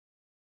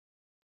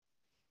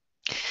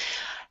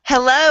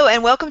Hello,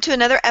 and welcome to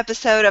another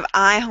episode of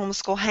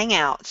iHomeschool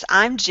Hangouts.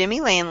 I'm Jimmy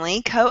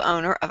Lanley,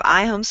 co-owner of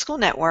iHomeschool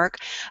Network,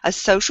 a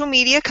social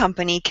media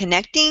company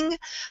connecting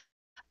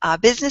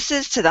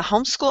businesses to the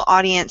homeschool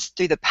audience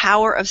through the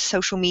power of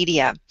social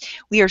media.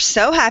 We are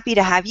so happy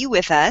to have you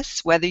with us,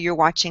 whether you're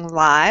watching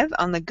live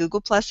on the Google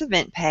Plus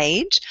event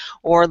page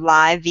or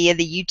live via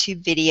the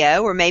YouTube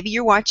video, or maybe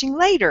you're watching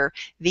later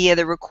via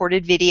the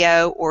recorded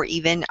video or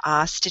even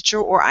Stitcher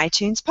or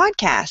iTunes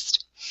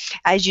podcast.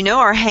 As you know,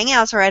 our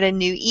Hangouts are at a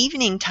new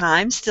evening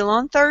time, still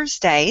on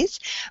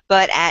Thursdays,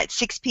 but at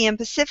 6 p.m.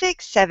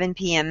 Pacific, 7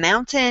 p.m.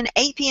 Mountain,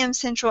 8 p.m.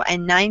 Central,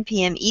 and 9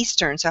 p.m.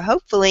 Eastern. So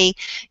hopefully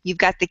you've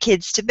got the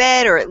kids to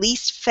bed or at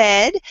least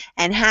fed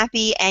and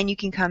happy, and you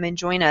can come and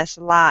join us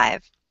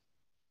live.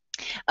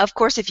 Of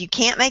course, if you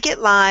can't make it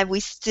live, we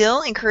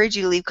still encourage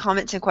you to leave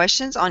comments and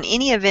questions on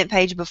any event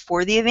page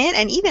before the event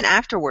and even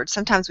afterwards.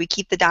 Sometimes we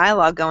keep the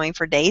dialogue going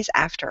for days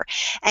after.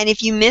 And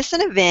if you miss an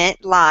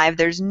event live,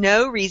 there's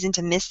no reason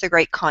to miss the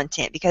great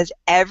content because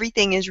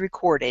everything is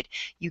recorded.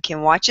 You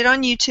can watch it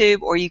on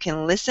YouTube or you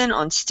can listen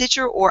on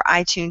Stitcher or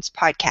iTunes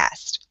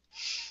podcast.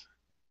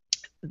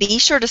 Be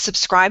sure to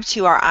subscribe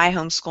to our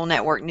iHomeschool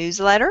Network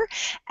newsletter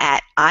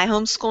at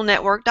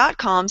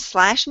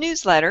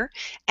ihomeschoolnetwork.com/newsletter,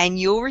 and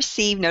you'll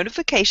receive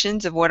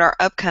notifications of what our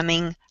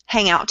upcoming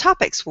Hangout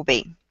topics will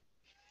be.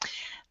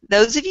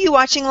 Those of you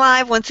watching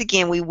live, once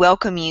again, we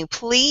welcome you.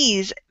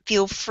 Please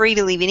feel free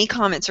to leave any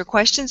comments or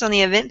questions on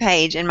the event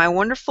page, and my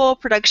wonderful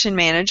production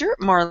manager,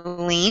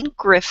 Marlene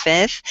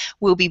Griffith,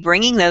 will be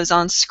bringing those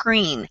on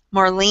screen.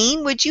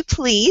 Marlene, would you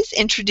please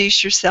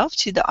introduce yourself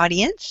to the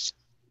audience?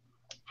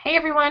 Hey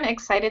everyone,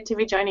 excited to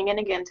be joining in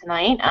again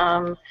tonight.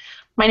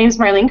 My name is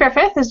Marlene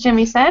Griffith, as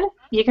Jimmy said.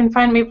 You can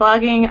find me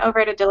blogging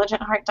over at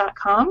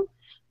adiligent.heart.com,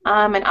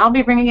 and I'll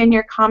be bringing in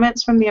your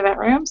comments from the event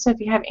room. So if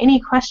you have any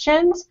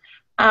questions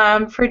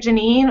for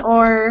Janine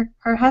or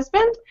her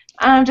husband,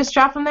 just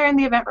drop them there in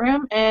the event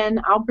room, and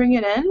I'll bring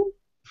it in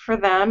for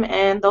them,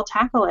 and they'll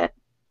tackle it.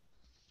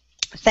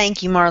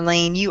 Thank you,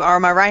 Marlene. You are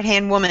my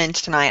right-hand woman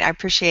tonight. I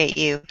appreciate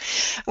you.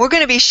 We're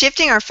going to be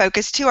shifting our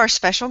focus to our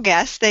special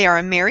guests. They are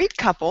a married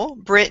couple,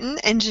 Britton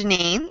and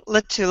Janine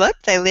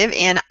LaTulippe. They live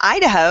in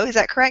Idaho. Is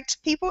that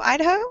correct, people?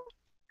 Idaho?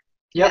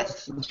 Yep,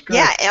 that's correct.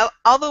 Yeah,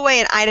 all the way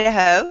in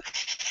Idaho.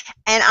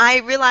 And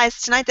I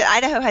realized tonight that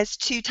Idaho has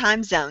 2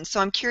 time zones,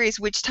 so I'm curious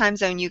which time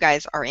zone you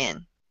guys are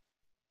in.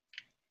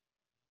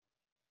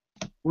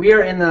 We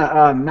are in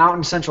the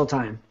Mountain Central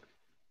Time.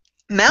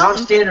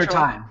 Mountain Standard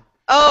Time.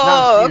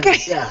 Oh, okay.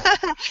 Yeah.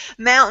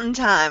 Mountain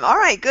time. All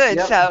right, good.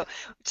 Yep. So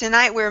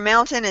tonight we're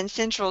Mountain and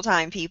Central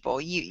Time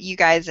people, you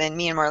guys and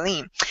me and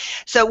Marlene.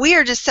 So we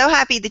are just so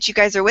happy that you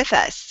guys are with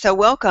us. So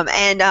welcome.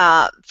 And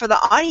for the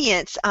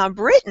audience,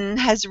 Britton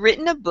has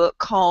written a book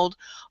called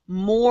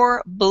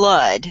More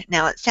Blood.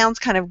 Now it sounds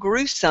kind of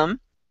gruesome,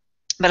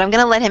 but I'm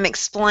going to let him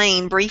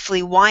explain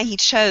briefly why he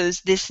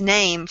chose this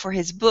name for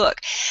his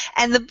book.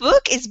 And the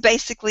book is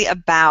basically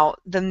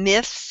about the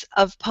myths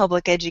of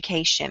public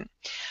education.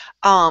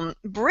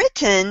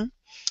 Britton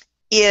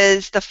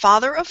is the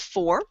father of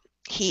 4.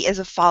 He is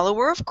a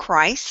follower of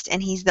Christ,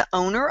 and he's the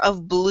owner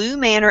of Blue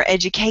Manor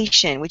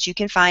Education, which you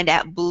can find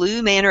at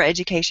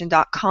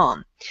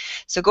bluemanoreducation.com.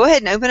 So go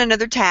ahead and open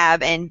another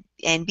tab and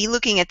be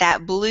looking at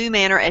that Blue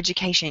Manor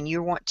Education.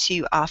 You want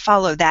to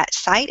follow that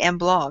site and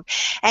blog.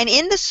 And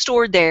in the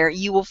store there,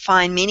 you will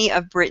find many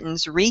of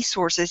Britton's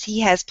resources.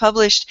 He has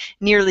published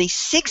nearly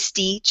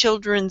 60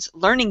 children's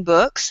learning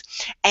books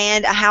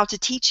and a how to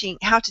teach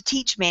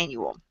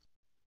manual.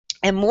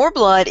 And More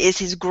Blood is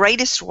his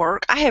greatest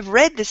work. I have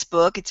read this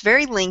book. It's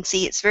very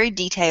lengthy, it's very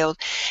detailed,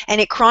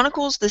 and it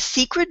chronicles the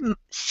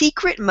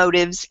secret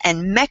motives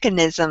and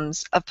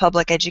mechanisms of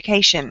public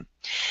education.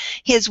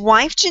 His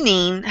wife,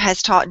 Janine,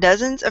 has taught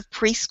dozens of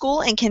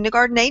preschool and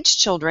kindergarten-age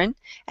children,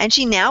 and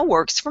she now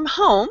works from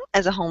home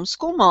as a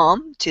homeschool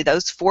mom to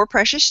those 4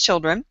 precious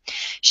children.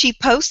 She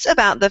posts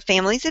about the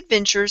family's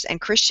adventures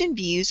and Christian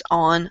views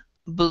on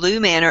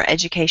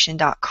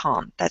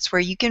bluemanoreducation.com. That's where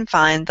you can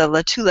find the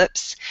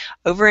LaTulippes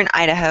over in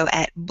Idaho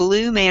at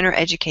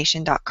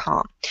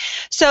bluemanoreducation.com.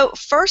 So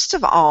first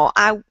of all,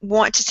 I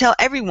want to tell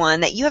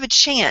everyone that you have a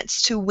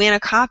chance to win a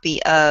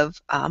copy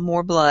of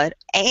More Blood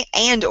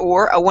and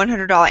or a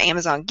 $100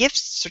 Amazon gift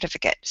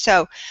certificate.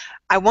 So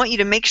I want you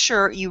to make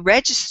sure you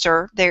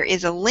register. There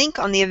is a link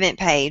on the event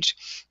page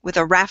with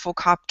a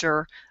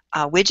Rafflecopter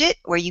widget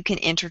where you can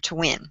enter to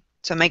win.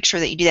 So make sure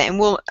that you do that, and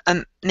we'll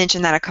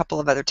mention that a couple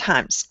of other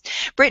times.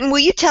 Britton, will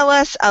you tell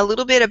us a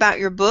little bit about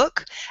your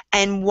book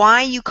and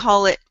why you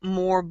call it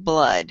More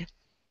Blood?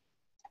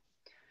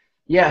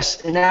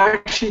 Yes, and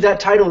actually that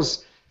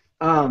title's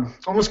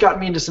almost got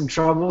me into some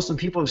trouble. Some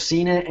people have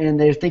seen it, and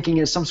they're thinking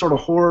it's some sort of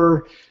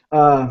horror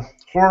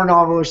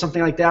novel or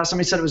something like that.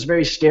 Somebody said it was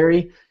very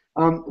scary.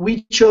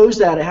 We chose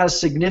that. It has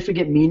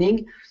significant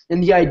meaning,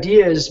 and the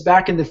idea is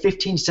back in the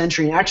 15th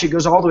century, and actually it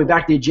goes all the way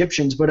back to the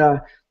Egyptians,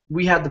 but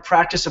we had the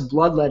practice of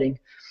bloodletting,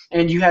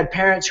 and you had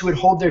parents who would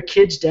hold their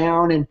kids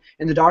down, and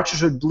the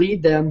doctors would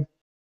bleed them,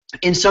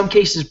 in some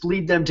cases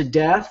bleed them to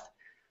death,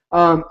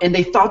 and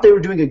they thought they were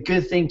doing a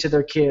good thing to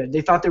their kid.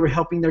 They thought they were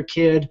helping their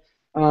kid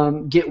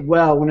get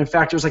well, when in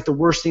fact it was like the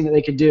worst thing that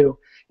they could do.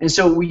 And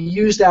so we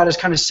use that as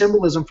kind of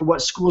symbolism for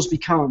what schools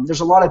become. There's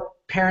a lot of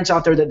parents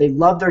out there that they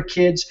love their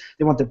kids,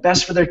 they want the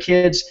best for their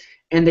kids,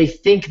 and they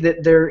think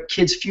that their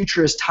kid's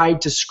future is tied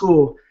to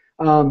school,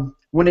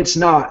 when it's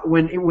not.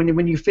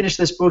 When you finish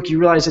this book, you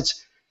realize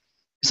it's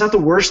not the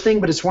worst thing,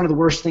 but it's one of the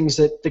worst things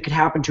that could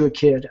happen to a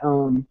kid.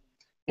 And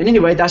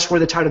anyway, that's where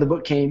the title of the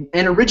book came.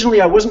 And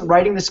originally I wasn't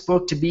writing this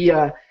book to be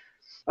a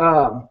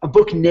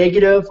book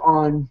negative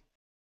on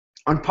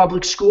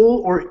public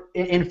school, or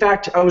in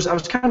fact, I was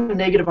kind of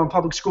negative on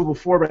public school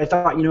before, but I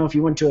thought, if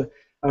you went to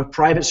a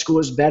private school, it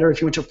was better.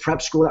 If you went to a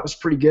prep school, that was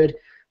pretty good.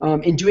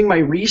 In doing my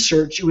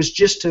research, it was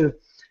just to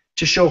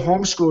show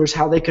homeschoolers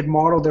how they could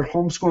model their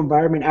homeschool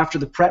environment after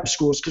the prep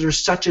schools, because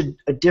there's such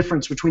a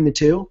difference between the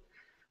two.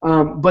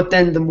 But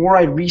then the more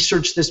I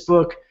researched this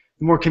book,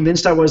 the more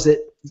convinced I was that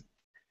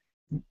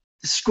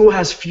school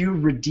has few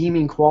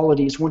redeeming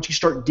qualities once you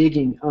start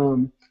digging.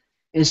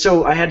 And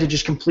so I had to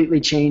just completely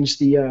change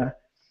the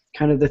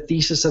kind of the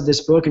thesis of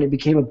this book, and it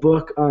became a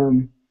book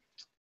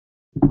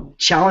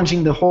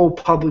challenging the whole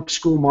public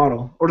school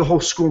model, or the whole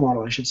school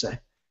model, I should say.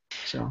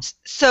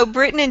 So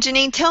Britton and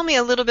Janine, tell me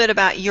a little bit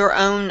about your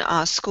own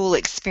school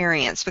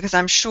experience, because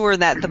I'm sure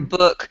that the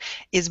book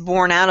is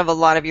born out of a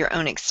lot of your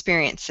own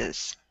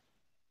experiences.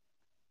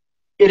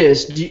 It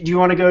is. Do you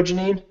want to go,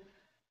 Janine,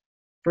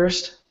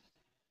 first?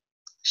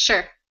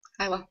 Sure,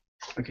 I will.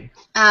 Okay.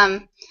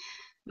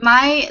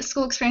 My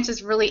school experience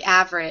is really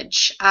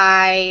average.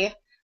 I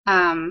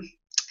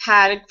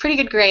had pretty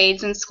good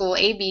grades in school,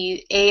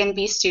 A and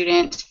B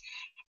student,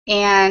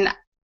 and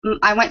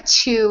I went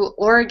to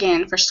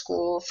Oregon for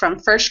school from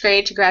first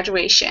grade to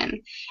graduation.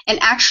 And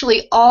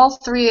actually all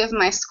three of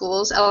my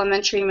schools,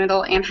 elementary,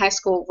 middle, and high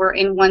school, were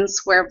in one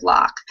square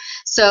block.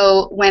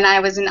 So when I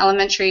was in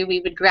elementary, we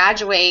would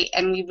graduate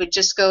and we would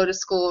just go to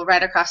school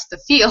right across the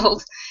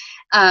field.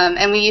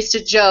 And we used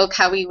to joke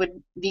how we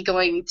would be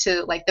going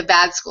to like the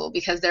bad school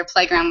because their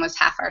playground was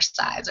half our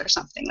size or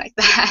something like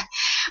that.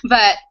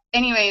 But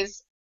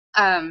anyways,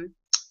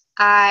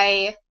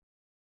 I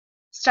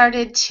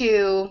started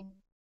to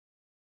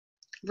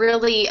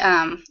really,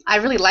 I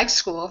really liked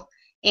school,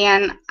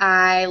 and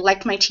I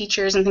liked my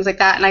teachers and things like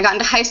that. And I got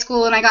into high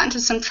school and I got into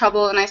some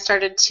trouble, and I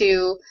started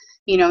to,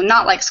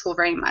 not like school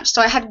very much.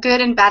 So I had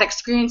good and bad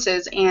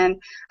experiences,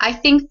 and I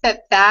think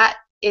that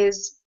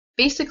is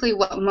basically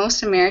what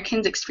most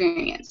Americans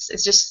experience.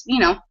 It's just,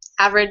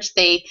 average.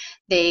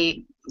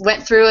 They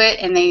went through it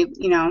and they,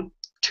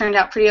 turned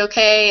out pretty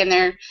okay, and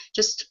they're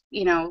just,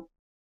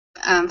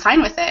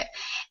 fine with it.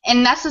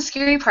 And that's the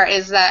scary part,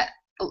 is that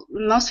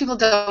most people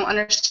don't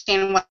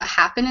understand what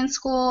happened in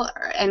school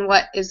and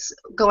what is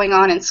going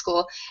on in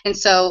school. And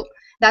so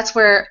that's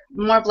where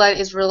More Blood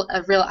is a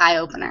real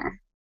eye-opener.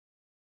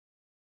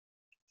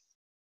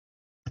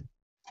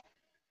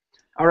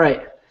 All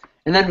right.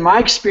 And then my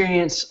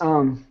experience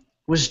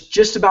was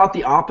just about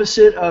the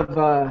opposite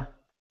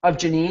of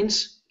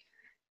Janine's.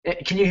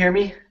 Can you hear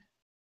me,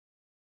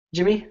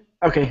 Jimmy?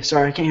 Okay,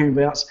 sorry, I can't hear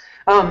anybody else.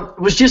 It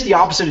was just the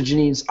opposite of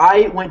Janine's.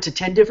 I went to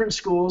 10 different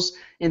schools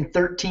in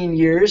 13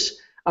 years.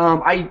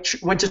 I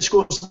went to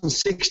schools in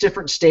 6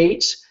 different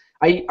states.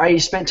 I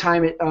spent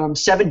time at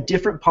 7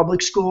 different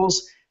public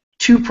schools,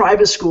 2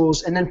 private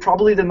schools, and then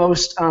probably the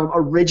most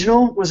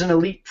original was an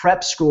elite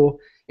prep school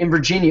in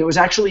Virginia. It was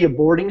actually a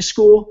boarding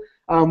school.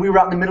 We were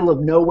out in the middle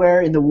of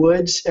nowhere in the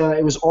woods.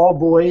 It was all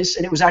boys,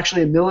 and it was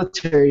actually a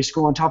military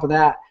school on top of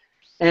that.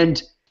 And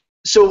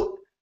so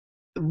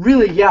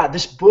really, yeah,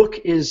 this book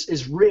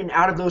is written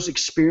out of those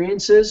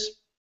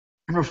experiences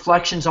and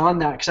reflections on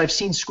that, because I've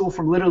seen school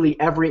from literally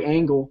every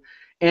angle.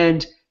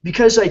 And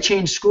because I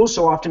changed school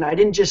so often, I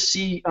didn't just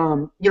see,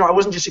 I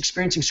wasn't just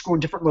experiencing school in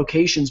different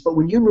locations, but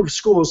when you move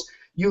schools,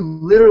 you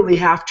literally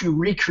have to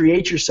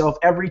recreate yourself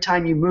every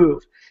time you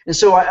move. And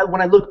so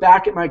when I look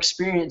back at my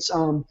experience,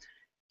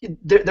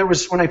 there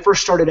was, when I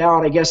first started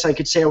out, I guess I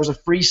could say I was a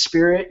free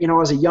spirit. I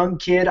was a young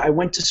kid. I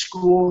went to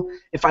school.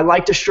 If I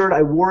liked a shirt,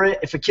 I wore it.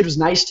 If a kid was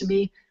nice to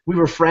me, we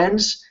were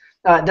friends.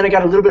 Then I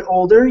got a little bit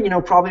older,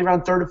 probably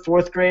around 3rd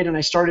or 4th grade, and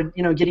I started,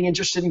 getting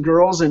interested in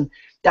girls. And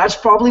that's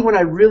probably when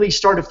I really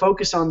started to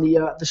focus on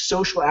the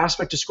social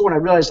aspect of school. And I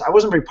realized I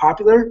wasn't very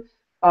popular.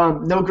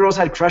 No girls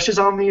had crushes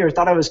on me or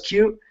thought I was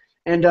cute.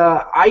 And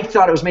I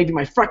thought it was maybe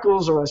my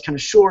freckles or I was kind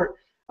of short.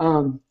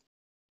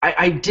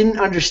 I didn't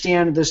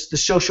understand the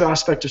social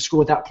aspect of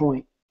school at that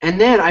point. And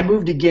then I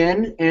moved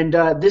again, and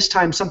this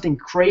time something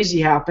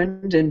crazy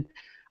happened, and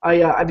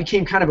I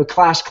became kind of a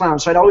class clown.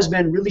 So I'd always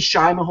been really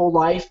shy my whole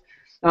life.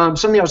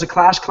 Suddenly I was a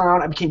class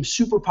clown. I became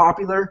super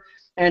popular,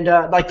 and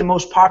like the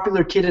most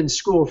popular kid in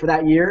school for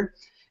that year.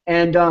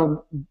 And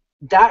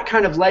that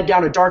kind of led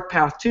down a dark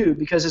path too,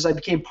 because as I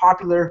became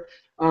popular,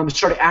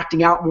 started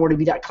acting out more to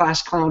be that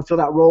class clown, fill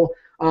that role,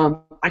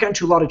 I got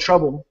into a lot of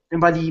trouble. And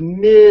by the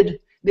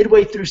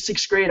midway through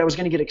 6th grade, I was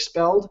going to get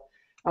expelled,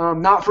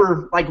 not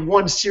for like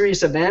one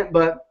serious event,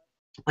 but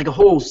like a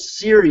whole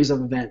series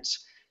of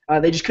events.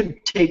 They just couldn't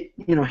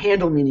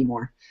handle me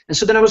anymore. And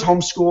so then I was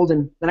homeschooled,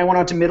 and then I went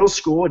on to middle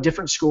school, a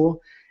different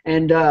school,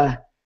 and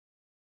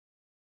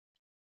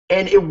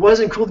it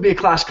wasn't cool to be a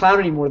class clown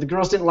anymore. The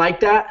girls didn't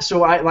like that, so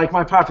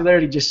my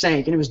popularity just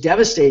sank, and it was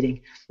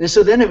devastating. And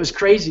so then it was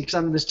crazy because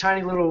I'm this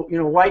tiny little,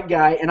 white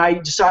guy, and I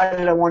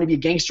decided I wanted to be a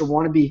gangster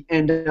wannabe,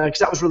 and because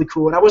that was really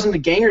cool. And I wasn't a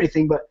gang or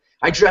anything, but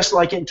I dressed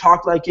like it and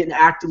talked like it and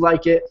acted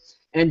like it,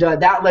 and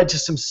that led to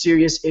some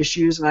serious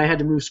issues, and I had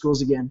to move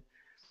schools again.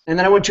 And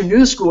then I went to a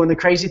new school, and the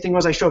crazy thing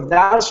was I showed up at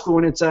that school,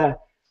 and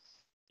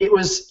it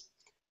was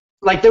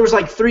like there was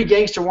like 3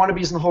 gangster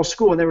wannabes in the whole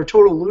school, and they were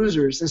total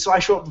losers. And so I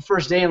show up the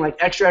first day in like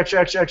extra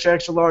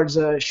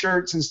large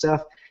shirts and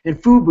stuff and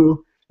FUBU,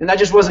 and that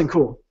just wasn't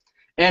cool.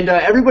 And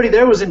everybody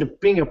there was into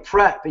being a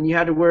prep, and you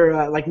had to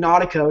wear like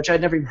Nautica, which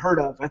I'd never even heard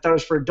of. I thought it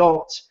was for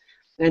adults.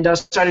 And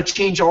so I had to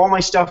change all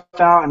my stuff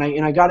out,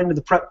 and I got into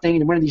the prep thing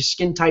and wearing these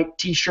skin tight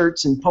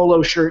T-shirts and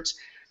polo shirts,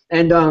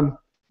 and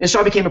so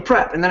I became a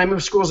prep. And then I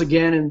moved schools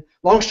again. And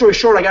long story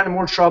short, I got into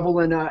more trouble,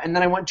 and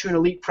then I went to an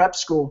elite prep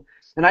school.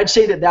 And I'd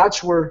say that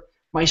that's where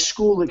my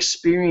school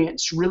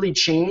experience really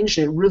changed,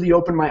 and it really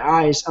opened my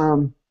eyes.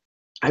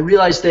 I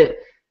realized that,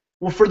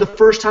 well, for the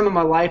first time in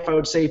my life, I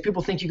would say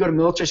people think you go to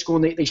military school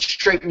and they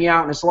straighten you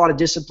out, and it's a lot of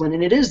discipline,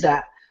 and it is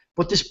that.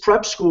 But this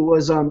prep school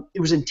was it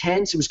was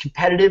intense, it was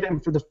competitive,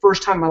 and for the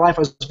first time in my life,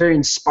 I was very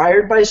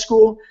inspired by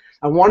school.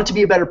 I wanted to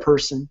be a better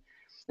person.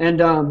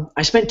 And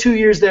I spent 2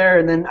 years there,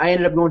 and then I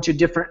ended up going to a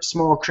different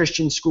small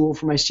Christian school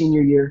for my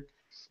senior year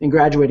and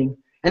graduating.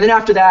 And then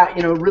after that,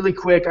 really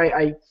quick,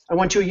 I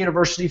went to a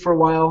university for a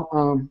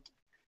while,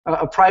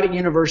 a private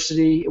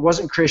university. It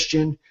wasn't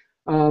Christian.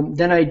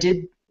 Then I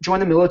did join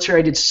the military.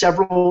 I did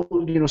several,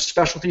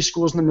 specialty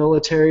schools in the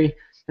military,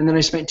 and then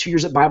I spent 2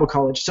 years at Bible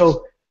college.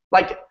 So,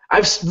 like,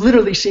 I've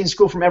literally seen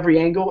school from every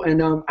angle,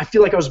 and I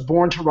feel like I was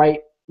born to write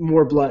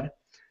More Blood.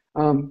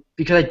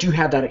 Because I do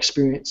have that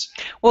experience.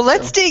 Well,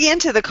 let's dig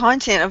into the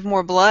content of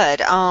More Blood.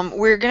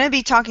 We're going to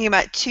be talking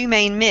about 2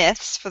 main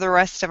myths for the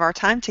rest of our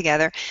time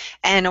together.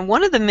 And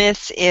one of the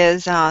myths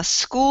is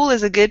school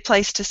is a good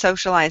place to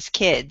socialize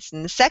kids.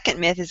 And the second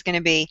myth is going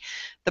to be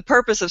the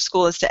purpose of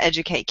school is to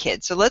educate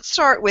kids. So let's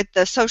start with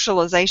the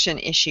socialization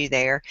issue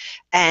there.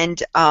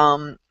 And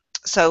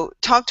so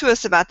talk to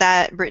us about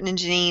that, Britton and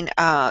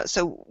Janine.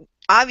 So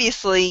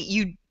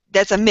obviously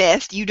that's a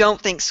myth. You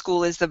don't think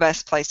school is the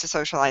best place to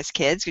socialize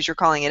kids because you're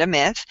calling it a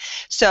myth.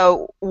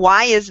 So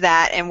why is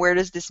that, and where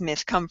does this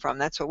myth come from?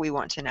 That's what we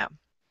want to know.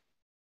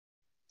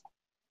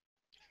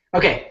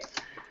 Okay.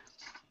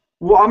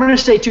 Well, I'm going to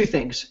say 2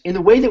 things. In the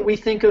way that we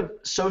think of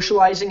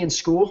socializing in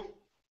school,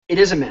 it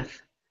is a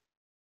myth.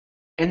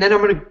 And then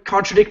I'm going to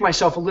contradict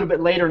myself a little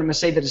bit later, and I'm going to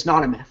say that it's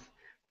not a myth.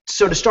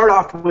 So to start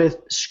off with,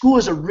 school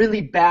is a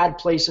really bad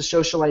place to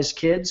socialize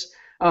kids.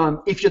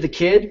 If you're the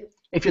kid,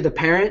 if you're the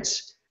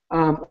parents,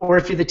 or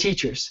if you're the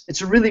teachers.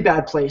 It's a really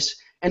bad place.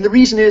 And the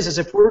reason is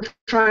if we're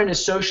trying to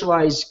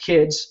socialize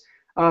kids,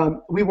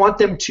 we want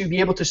them to be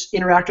able to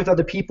interact with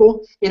other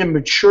people in a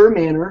mature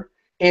manner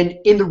and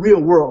in the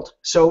real world,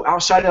 so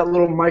outside of that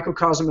little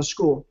microcosm of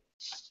school.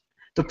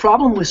 The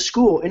problem with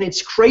school, and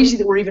it's crazy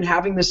that we're even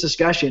having this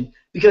discussion,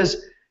 because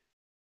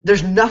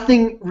there's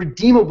nothing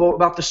redeemable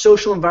about the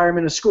social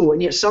environment of school,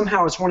 and yet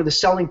somehow it's one of the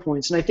selling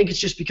points. And I think it's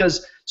just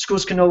because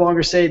schools can no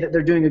longer say that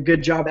they're doing a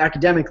good job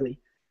academically.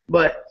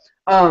 But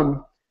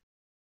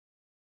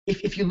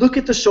if you look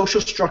at the social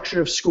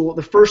structure of school,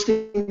 the first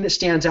thing that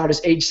stands out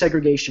is age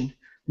segregation.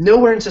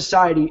 Nowhere in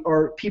society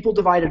are people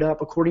divided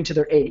up according to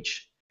their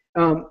age.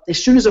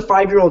 As soon as a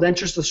 5-year-old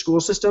enters the school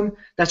system,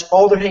 that's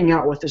all they're hanging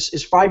out with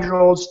is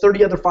 5-year-olds,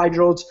 30 other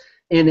 5-year-olds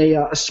in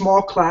a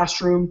small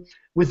classroom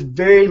with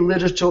very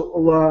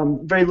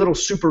little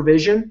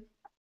supervision.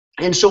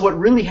 And so what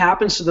really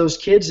happens to those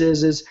kids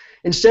is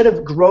instead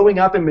of growing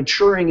up and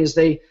maturing, is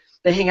they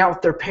hang out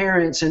with their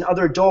parents and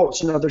other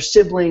adults and other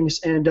siblings,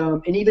 and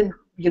even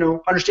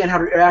understand how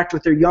to interact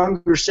with their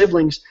younger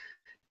siblings.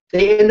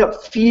 They end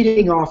up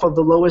feeding off of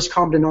the lowest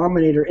common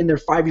denominator in their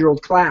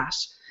 5-year-old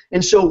class.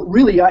 And so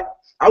really I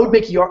would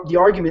make the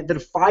argument that a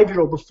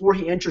 5-year-old, before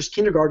he enters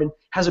kindergarten,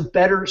 has a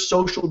better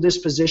social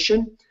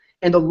disposition,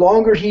 and the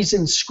longer he's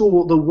in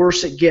school, the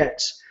worse it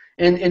gets.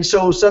 And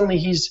so suddenly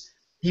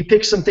he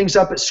picks some things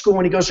up at school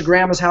when he goes to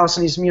grandma's house,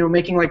 and he's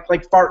making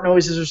like fart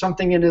noises or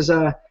something in his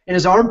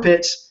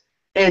armpits.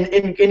 And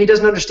he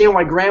doesn't understand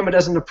why grandma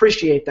doesn't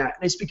appreciate that.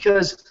 And it's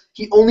because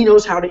he only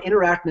knows how to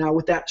interact now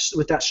with that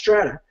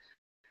strata.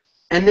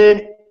 And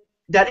then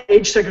that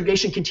age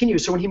segregation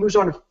continues. So when he moves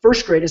on to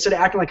first grade, instead of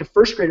acting like a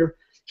first grader,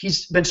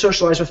 he's been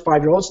socialized with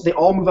 5-year-olds. They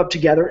all move up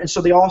together, and so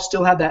they all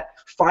still have that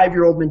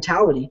 5-year-old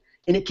mentality.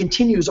 And it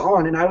continues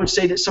on. And I would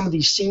say that some of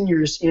these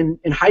seniors in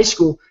high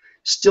school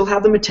still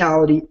have the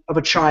mentality of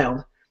a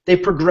child.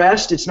 They've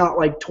progressed. It's not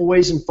like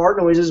toys and fart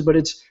noises, but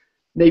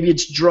maybe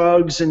it's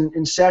drugs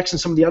and sex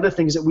and some of the other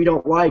things that we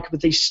don't like,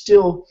 but they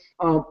still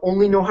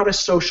only know how to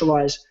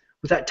socialize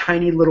with that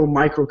tiny little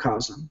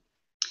microcosm.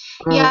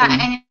 Yeah,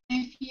 and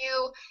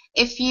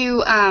if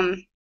you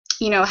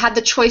had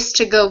the choice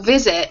to go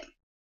visit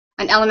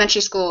an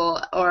elementary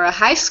school or a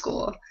high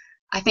school,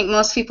 I think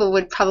most people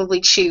would probably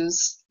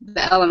choose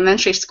the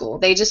elementary school.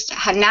 They just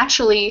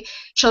naturally,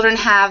 children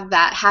have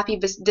that happy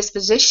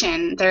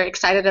disposition. They're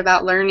excited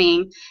about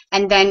learning,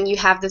 and then you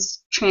have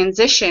this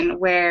transition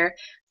where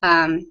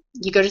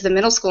you go to the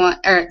middle school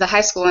or the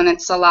high school, and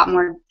it's a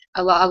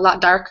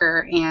lot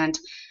darker, and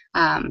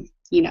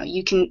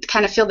you can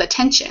kind of feel the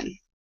tension.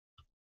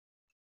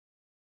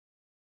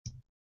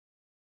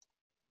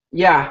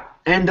 Yeah,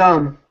 and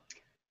I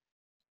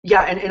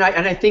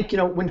think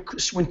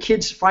when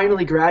kids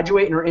finally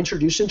graduate and are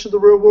introduced into the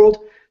real world,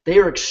 they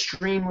are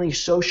extremely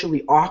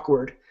socially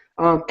awkward.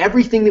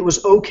 Everything that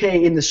was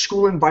okay in the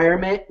school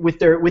environment with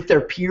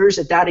their peers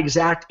at that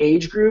exact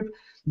age group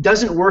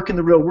doesn't work in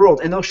the real world,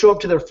 and they'll show up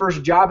to their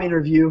first job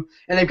interview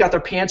and they've got their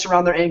pants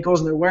around their ankles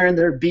and they're wearing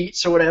their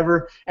Beats or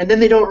whatever, and then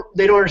they don't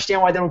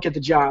understand why they don't get the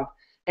job,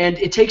 and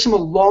it takes them a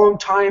long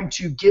time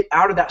to get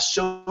out of that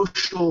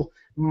social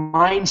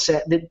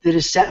mindset that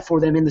is set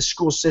for them in the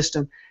school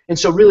system. And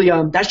so really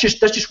that's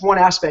just one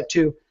aspect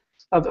too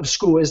of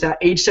school, is that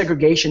age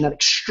segregation, that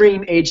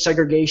extreme age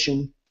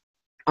segregation.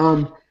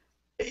 And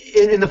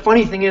the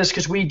funny thing is,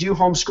 because we do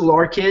homeschool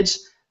our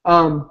kids,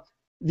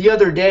 the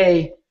other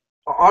day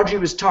Audrey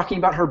was talking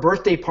about her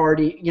birthday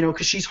party,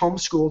 because she's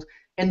homeschooled,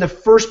 and the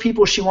first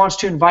people she wants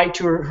to invite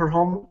to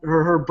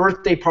her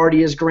birthday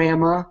party is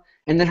grandma,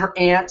 and then her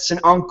aunts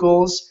and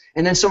uncles,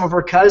 and then some of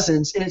her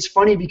cousins. And it's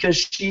funny because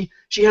she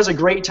has a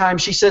great time.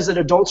 She says that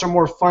adults are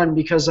more fun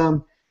because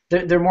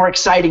they're more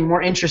exciting,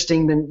 more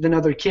interesting than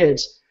other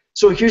kids.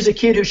 So here's a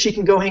kid who she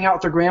can go hang out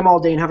with her grandma all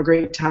day and have a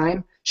great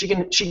time. She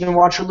can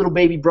watch her little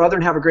baby brother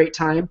and have a great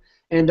time,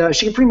 and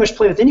she can pretty much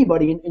play with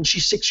anybody. And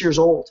she's 6 years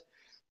old.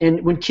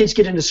 And when kids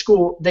get into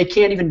school, they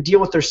can't even deal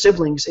with their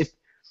siblings.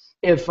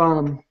 If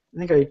I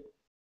think I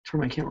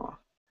turned my camera off.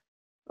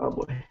 Oh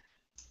boy,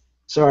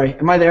 sorry.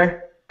 Am I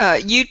there?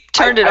 You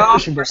turned it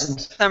off for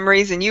some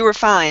reason. You were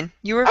fine.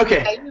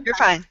 Okay. You're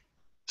fine.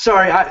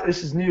 Sorry,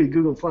 this is new to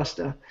Google Plus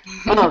stuff.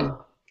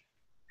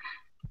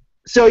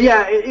 So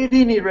yeah, at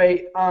any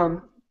rate,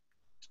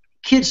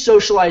 kids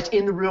socialize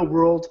in the real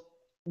world.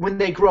 When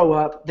they grow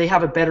up, they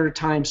have a better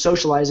time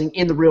socializing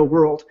in the real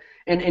world.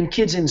 And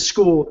kids in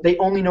school, they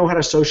only know how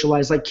to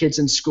socialize like kids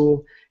in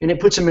school, and it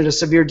puts them at a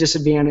severe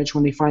disadvantage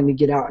when they finally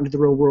get out into the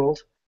real world.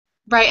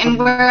 Right, and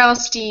where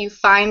else do you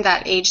find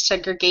that age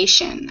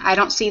segregation? I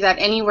don't see that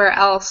anywhere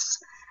else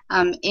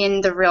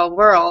in the real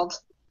world,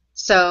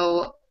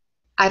 so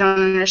I don't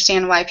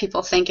understand why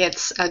people think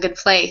it's a good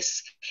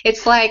place.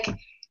 It's like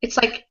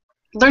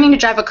learning to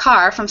drive a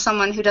car from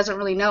someone who doesn't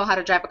really know how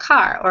to drive a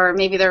car, or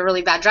maybe they're a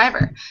really bad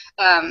driver.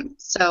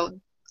 So,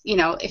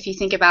 if you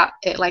think about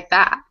it like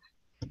that.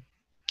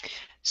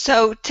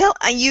 So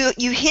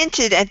you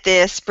hinted at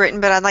this,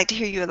 Britton, but I'd like to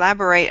hear you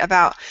elaborate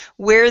about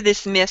where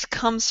this myth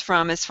comes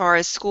from as far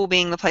as school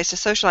being the place to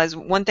socialize.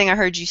 One thing I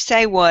heard you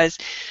say was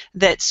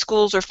that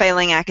schools are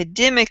failing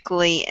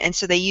academically, and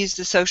so they use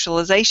the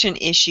socialization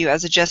issue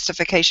as a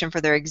justification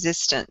for their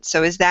existence.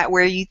 So is that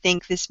where you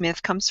think this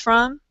myth comes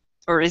from,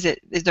 or is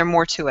there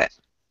more to it?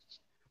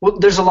 Well,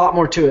 there's a lot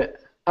more to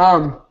it.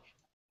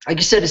 Like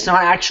you said, it's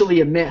not actually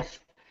a myth.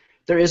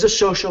 There is a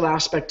social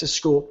aspect to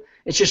school.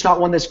 It's just not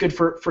one that's good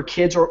for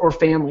kids or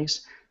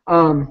families.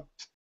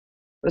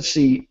 Let's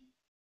see.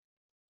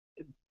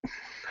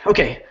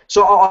 Okay,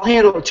 so I'll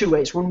handle it two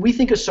ways. When we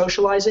think of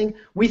socializing,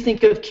 we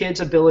think of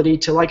kids' ability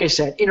to, like I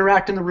said,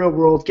 interact in the real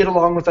world, get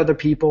along with other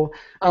people.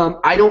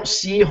 I don't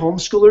see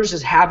homeschoolers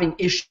as having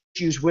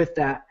issues with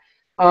that.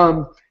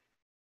 And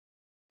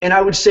I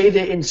would say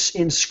that in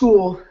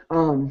school,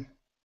 lost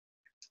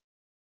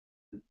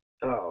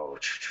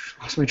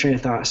my train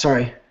of thought,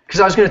 sorry. Because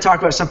I was going to talk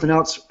about something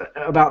else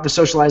about the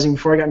socializing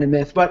before I got into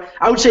myth. But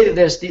I would say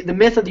that the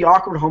myth of the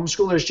awkward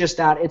homeschooler is just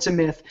that. It's a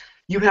myth.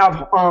 You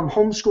have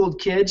homeschooled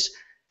kids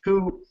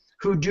who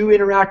do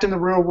interact in the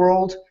real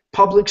world.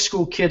 Public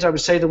school kids, I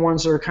would say, the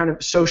ones that are kind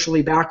of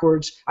socially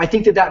backwards. I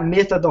think that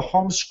myth of the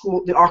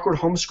awkward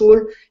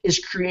homeschooler is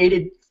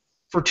created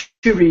for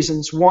two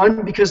reasons.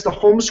 One, because the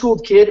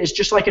homeschooled kid is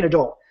just like an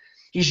adult.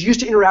 He's used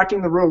to interacting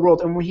in the real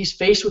world, and when he's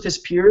faced with his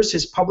peers,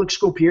 his public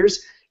school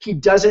peers, he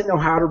doesn't know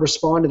how to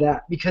respond to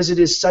that because it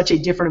is such a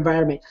different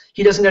environment.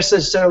 He doesn't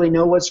necessarily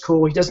know what's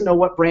cool. He doesn't know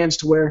what brands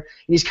to wear, and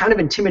he's kind of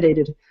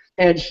intimidated.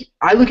 And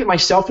I look at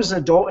myself as an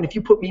adult, and if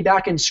you put me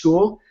back in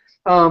school,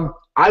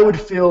 I would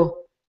feel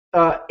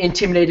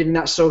intimidated in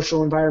that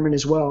social environment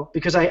as well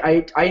because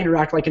I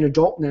interact like an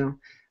adult now.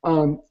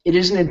 It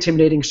is an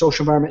intimidating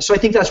social environment. So I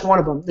think that's one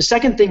of them. The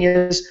second thing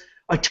is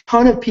a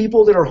ton of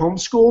people that are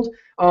homeschooled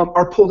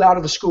are pulled out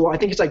of the school. I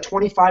think it's like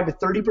 25 to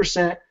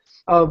 30%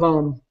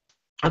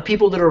 of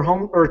people that are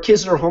or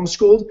kids that are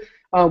homeschooled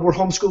were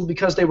homeschooled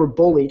because they were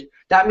bullied.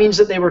 That means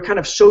that they were kind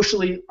of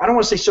socially, I don't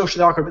want to say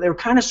socially awkward, but they were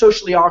kind of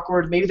socially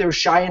awkward. Maybe they were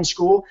shy in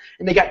school,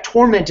 and they got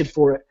tormented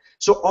for it.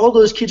 So all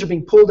those kids are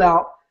being pulled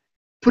out,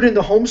 put in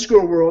the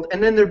homeschool world,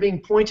 and then they're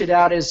being pointed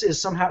out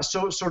as somehow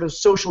sort of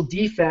social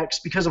defects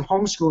because of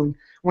homeschooling,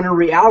 when in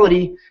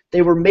reality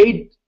they were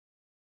made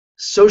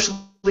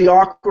socially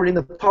awkward in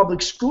the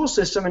public school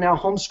system, and now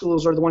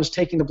homeschoolers are the ones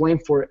taking the blame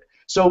for it.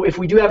 So if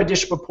we do have a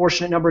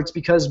disproportionate number, it's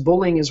because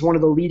bullying is one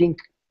of the leading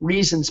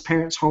reasons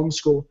parents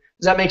homeschool.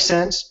 Does that make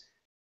sense?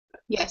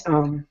 Yes.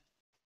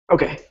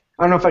 Okay.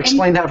 I don't know if I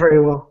explained that very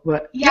well,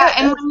 but yeah,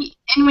 and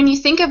when you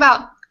think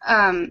about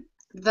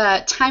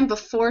the time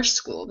before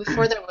school,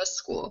 before there was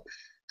school,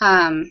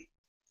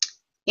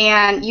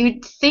 and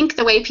you'd think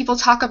the way people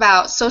talk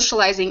about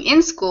socializing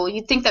in school,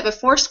 you'd think that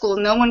before school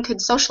no one could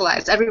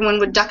socialize. Everyone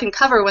would duck and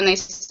cover when they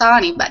saw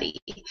anybody,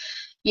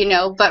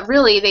 but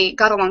really they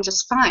got along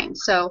just fine.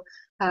 So,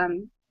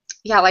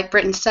 yeah, like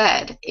Britton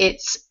said,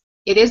 it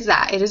is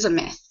a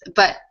myth.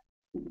 But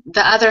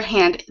the other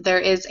hand, there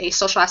is a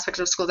social aspect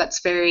of school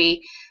that's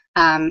very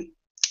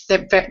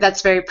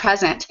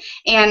present.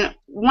 And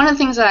one of the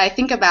things that I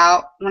think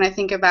about when I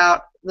think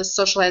about the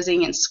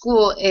socializing in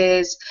school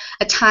is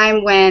a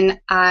time when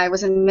I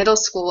was in middle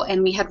school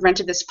and we had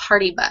rented this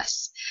party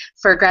bus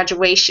for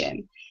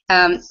graduation.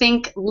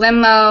 Think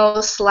limo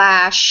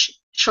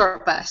 /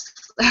 short bus.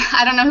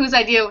 I don't know whose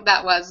idea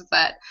that was,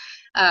 but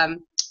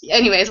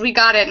anyways, we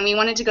got it and we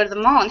wanted to go to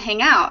the mall and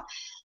hang out.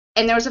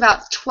 And there was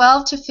about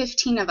 12 to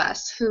 15 of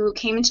us who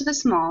came into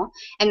this mall,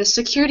 and the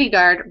security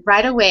guard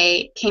right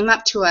away came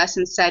up to us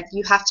and said,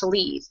 "You have to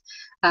leave.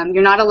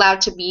 You're not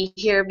allowed to be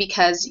here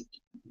because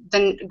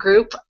the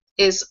group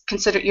is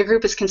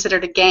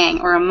considered a gang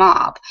or a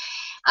mob."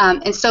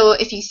 And so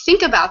if you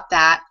think about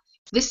that,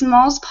 this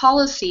mall's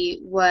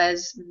policy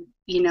was,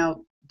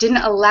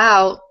 didn't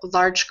allow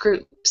large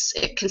groups.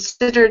 It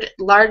considered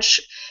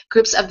large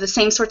groups of the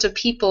same sorts of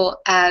people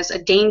as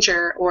a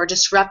danger or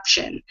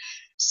disruption.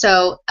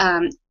 So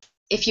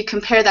if you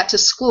compare that to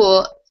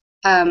school,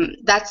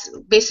 that's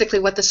basically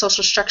what the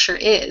social structure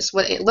is,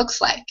 what it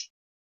looks like.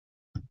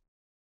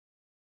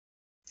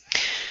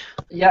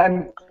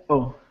 Yeah,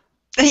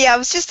 Yeah, I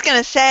was just going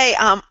to say,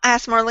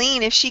 ask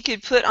Marlene if she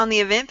could put on the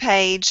event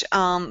page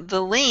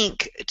the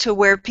link to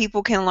where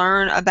people can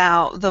learn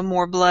about the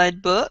More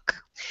Blood book.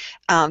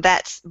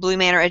 That's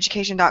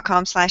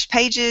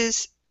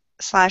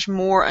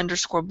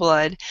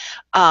bluemanor.education.com/pages/more_blood.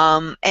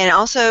 And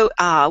also,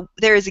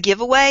 there is a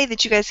giveaway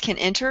that you guys can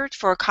enter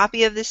for a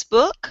copy of this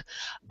book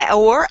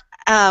or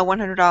a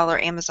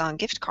 $100 Amazon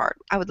gift card.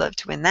 I would love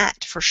to win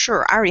that for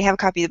sure. I already have a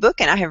copy of the book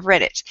and I have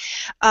read it.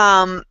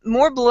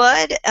 More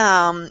Blood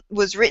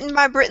was written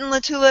by Britton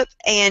LaTulippe,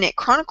 and it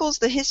chronicles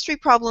the history,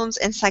 problems,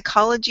 and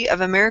psychology of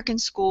American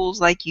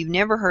schools like you've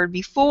never heard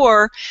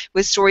before,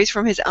 with stories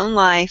from his own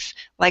life,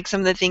 like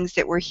some of the things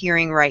that we're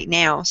hearing right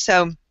now.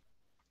 So,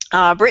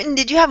 Britton,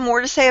 did you have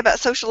more to say about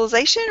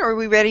socialization, or are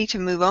we ready to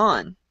move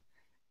on?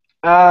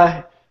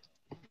 Let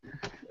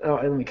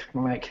me click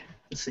my mic.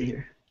 Let's see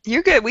here.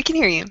 You're good. We can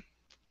hear you.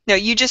 No,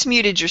 you just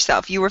muted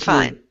yourself. You were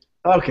fine.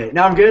 Okay,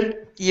 now I'm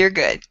good? You're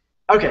good.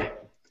 Okay.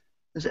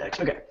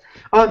 Okay.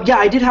 Yeah,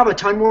 I did have a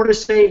ton more to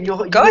say, and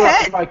you'll go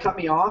ahead. If I cut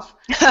me off.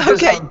 Because,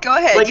 okay, go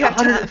ahead. Like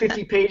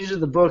 150 pages of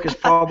the book is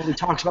probably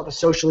talks about the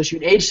social issue.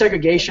 And age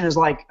segregation is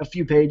like a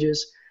few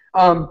pages.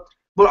 But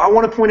I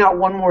want to point out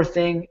one more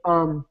thing,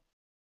 or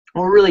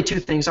really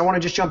two things. I want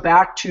to just jump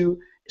back to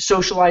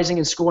socializing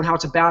in school and how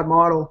it's a bad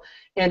model.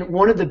 And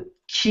one of the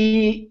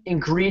key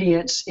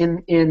ingredients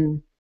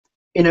in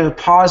a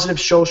positive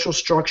social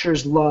structure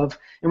is love.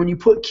 And when you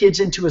put kids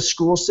into a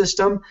school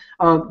system,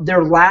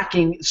 they're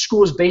lacking.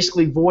 School is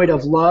basically void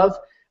of love.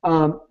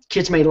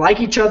 Kids may like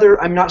each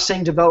other. I'm not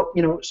saying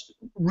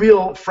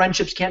real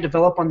friendships can't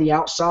develop on the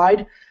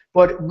outside,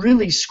 but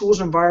really school's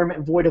an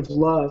environment void of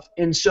love.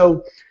 And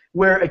so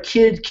where a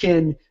kid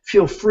can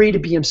feel free to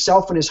be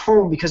himself in his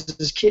home because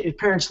his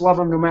parents love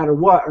him no matter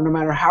what or no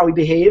matter how he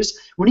behaves,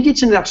 when he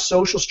gets into that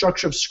social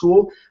structure of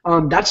school,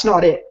 that's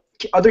not it.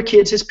 Other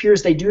kids, his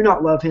peers, they do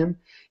not love him.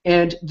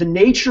 And the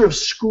nature of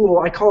school,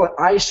 I call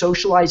it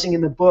socializing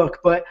in the book,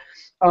 but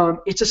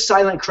it's a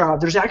silent crowd.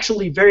 There's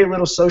actually very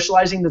little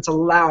socializing that's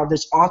allowed,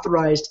 that's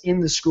authorized in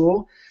the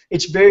school.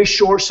 It's very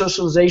short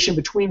socialization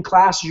between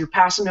classes. You're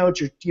passing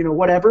notes, you're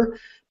whatever.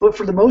 But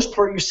for the most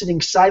part, you're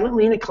sitting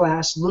silently in a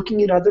class,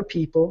 looking at other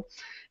people.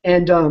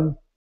 And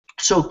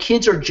so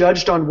kids are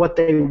judged on what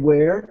they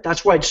wear.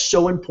 That's why it's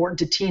so important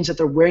to teens that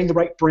they're wearing the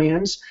right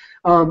brands.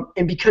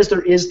 And because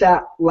there is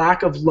that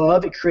lack of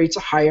love, it creates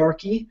a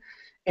hierarchy.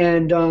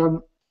 And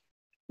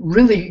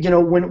really,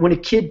 when a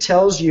kid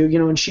tells you,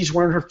 and she's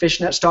wearing her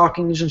fishnet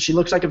stockings and she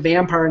looks like a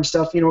vampire and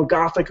stuff,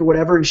 gothic or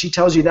whatever, and she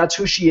tells you that's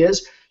who she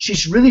is,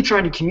 she's really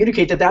trying to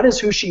communicate that is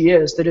who she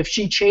is, that if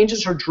she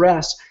changes her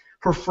dress,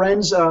 her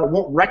friends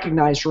won't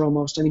recognize her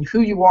almost. I mean, who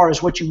you are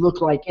is what you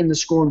look like in the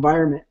school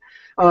environment.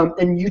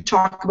 And we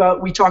talk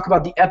about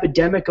the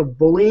epidemic of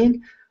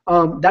bullying.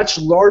 That's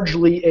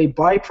largely a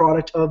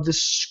byproduct of the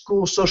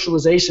school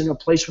socialization, a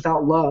place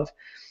without love.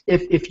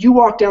 If you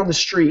walk down the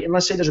street and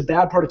let's say there's a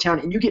bad part of town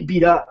and you get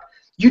beat up,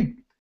 you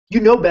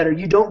know better.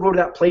 You don't go to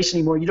that place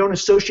anymore. You don't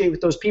associate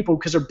with those people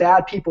because they're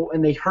bad people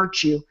and they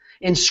hurt you.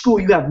 In school,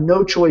 you have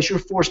no choice. You're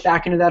forced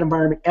back into that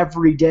environment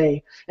every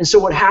day. And so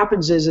what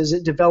happens is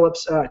it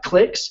develops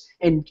cliques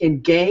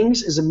and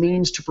gangs as a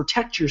means to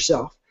protect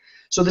yourself.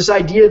 So this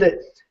idea that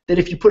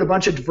if you put a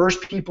bunch of diverse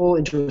people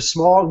into a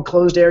small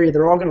enclosed area,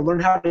 they're all going to learn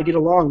how to get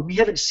along. We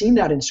haven't seen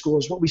that in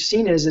schools. What we've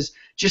seen is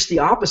just the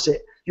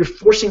opposite. you're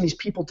forcing these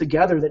people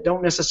together that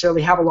don't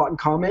necessarily have a lot in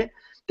common.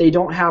 They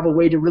don't have a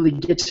way to really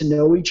get to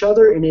know each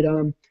other,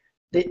 and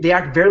they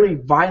act very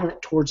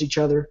violent towards each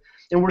other.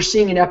 And we're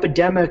seeing an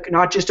epidemic,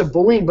 not just of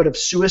bullying, but of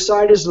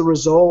suicide as the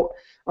result.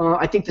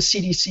 I think the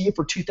CDC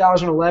for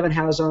 2011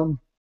 has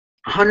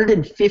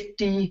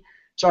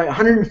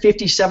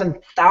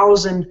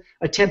 157,000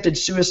 attempted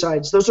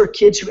suicides. Those are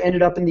kids who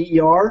ended up in the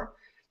ER.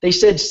 They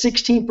said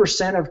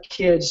 16% of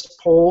kids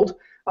polled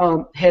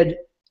had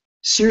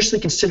seriously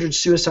considered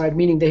suicide,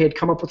 meaning they had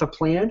come up with a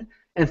plan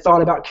and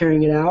thought about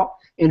carrying it out.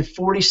 And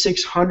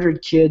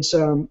 4,600 kids,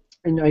 and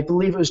I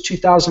believe it was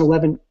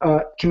 2011,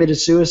 committed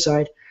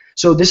suicide.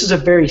 So this is a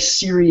very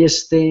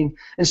serious thing.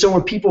 And so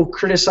when people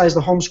criticize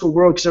the homeschool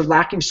world because they're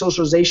lacking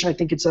socialization, I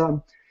think it's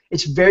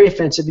very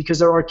offensive, because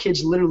there are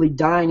kids literally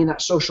dying in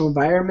that social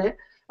environment.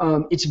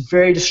 It's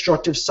very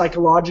destructive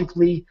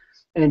psychologically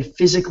and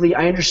physically.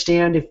 I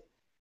understand if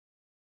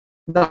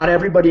not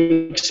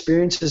everybody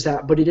experiences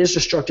that, but it is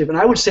destructive. And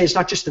I would say it's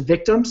not just the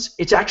victims,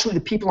 it's actually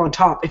the people on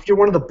top. If you're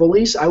one of the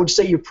bullies, I would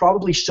say you're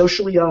probably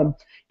socially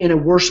in a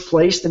worse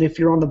place than if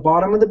you're on the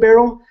bottom of the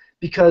barrel,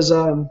 because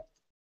you're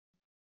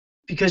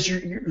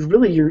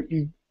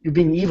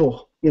being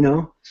evil, you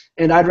know.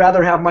 And I'd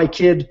rather have my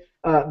kid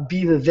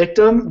be the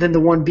victim than the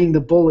one being the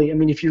bully. I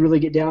mean, if you really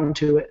get down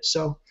to it.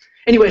 So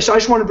anyway, so I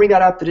just want to bring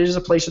that up, that it is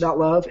a place without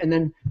love, and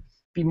then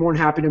be more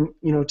than happy to,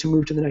 you know, to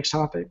move to the next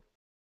topic.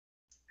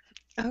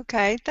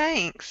 Okay,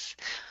 thanks.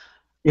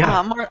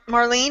 Yeah.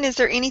 Marlene, is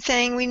there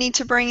anything we need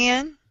to bring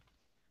in?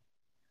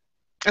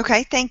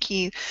 Okay, thank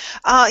you.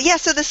 Yeah,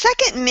 so the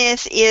second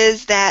myth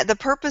is that the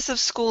purpose of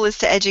school is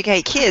to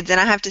educate kids, and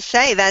I have to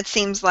say that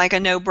seems like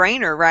a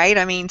no-brainer, right?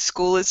 I mean,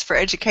 school is for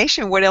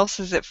education. What else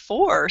is it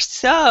for?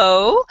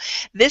 So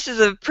this is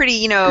a pretty,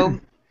 you know,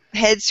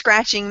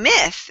 head-scratching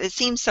myth. It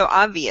seems so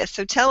obvious.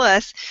 So tell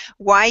us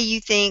why you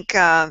think,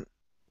 or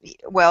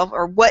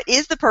what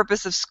is the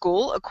purpose of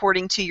school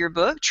according to your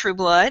book, True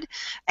Blood,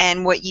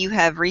 and what you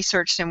have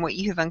researched and what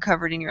you have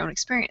uncovered in your own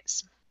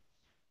experience.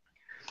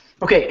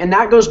 Okay, and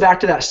that goes back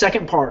to that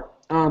second part.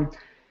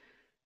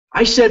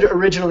 I said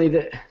originally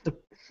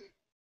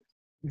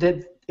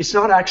that it's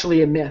not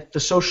actually a myth, the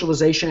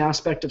socialization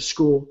aspect of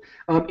school.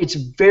 It's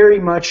very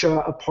much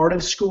a part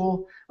of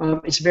school.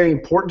 It's very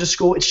important to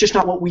school. It's just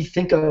not what we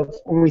think of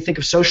when we think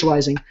of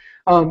socializing.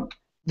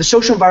 The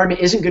social environment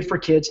isn't good for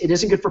kids. It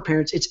isn't good for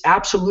parents. It's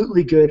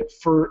absolutely good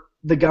for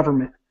the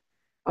government.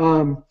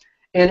 And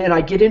I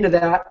get into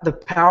that, the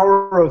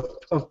power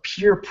of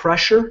peer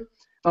pressure.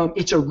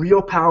 It's a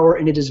real power,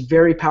 and it is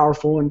very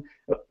powerful. And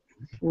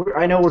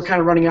I know we're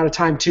kind of running out of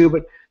time too,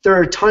 but there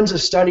are tons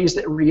of studies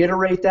that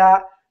reiterate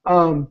that.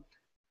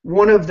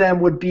 One of them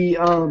would be,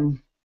 what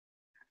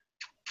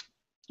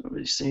was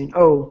he saying?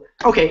 Oh,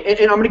 okay,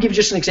 and I'm going to give you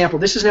just an example.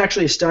 This isn't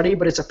actually a study,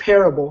 but it's a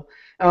parable,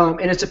 and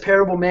it's a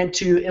parable meant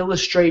to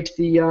illustrate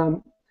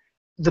the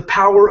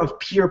power of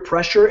peer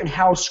pressure and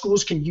how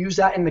schools can use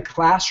that in the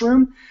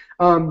classroom.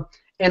 And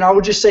I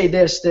would just say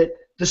this, that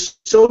the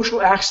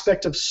social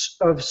aspect of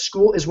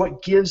school is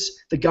what gives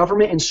the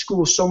government and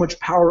schools so much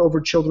power over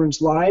children's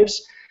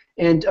lives,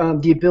 and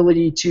the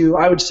ability to,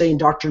 I would say,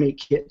 indoctrinate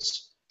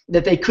kids,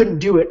 that they couldn't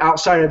do it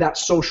outside of that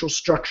social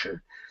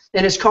structure.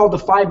 And it's called the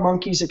Five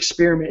Monkeys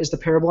Experiment, is the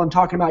parable I'm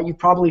talking about. You've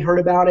probably heard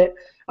about it,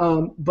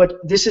 but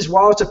this is,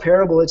 while it's a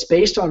parable, it's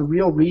based on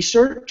real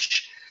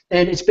research,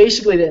 and it's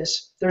basically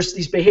this. There's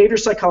these behavior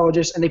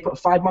psychologists, and they put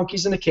 5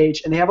 monkeys in a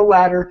cage, and they have a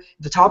ladder.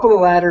 At the top of the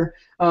ladder,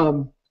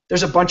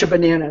 there's a bunch of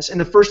bananas,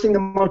 and the first thing the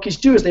monkeys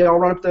do is they all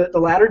run up the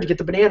ladder to get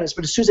the bananas.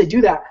 But as soon as they do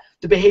that,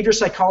 the behavior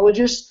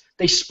psychologists,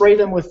 they spray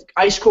them with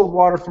ice cold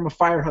water from a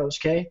fire hose,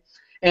 okay?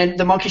 And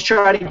the monkeys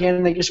try it again,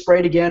 and they get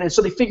sprayed again, and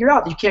so they figure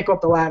out that you can't go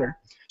up the ladder.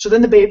 So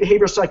then the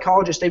behavioral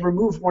psychologists, they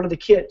remove one of the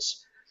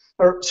kids,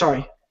 or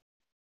sorry,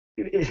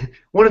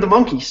 one of the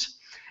monkeys,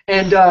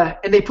 and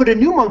they put a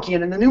new monkey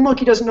in, and the new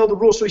monkey doesn't know the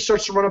rules, so he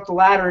starts to run up the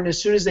ladder, and as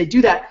soon as they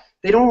do that,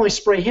 they don't only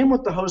spray him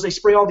with the hose, they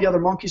spray all the other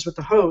monkeys with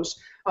the hose.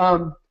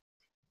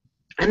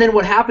 And then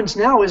what happens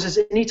now is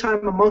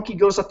anytime a monkey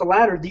goes up the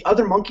ladder, the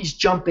other monkeys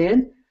jump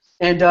in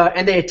and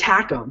they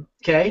attack him.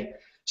 Okay,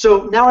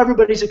 so now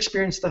everybody's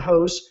experienced the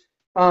hose.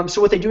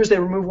 So what they do is they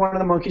remove one of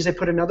the monkeys, they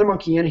put another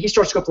monkey in, and he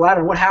starts to go up the ladder.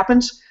 And what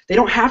happens? They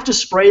don't have to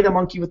spray the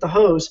monkey with the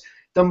hose.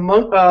 The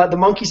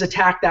monkeys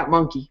attack that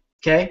monkey.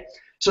 Okay,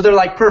 so they're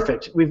like,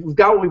 perfect, we've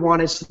got what we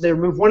wanted. So they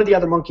remove one of the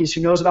other monkeys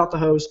who knows about the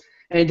hose,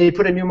 and they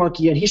put a new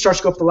monkey in. He starts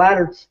to go up the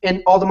ladder,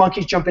 and all the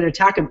monkeys jump in and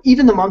attack him.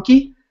 Even the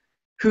monkey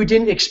who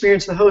didn't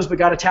experience the hose but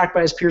got attacked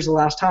by his peers the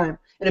last time.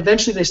 And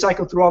eventually they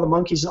cycle through all the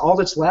monkeys, and all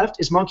that's left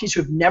is monkeys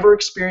who have never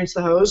experienced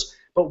the hose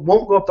but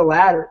won't go up the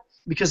ladder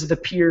because of the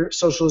peer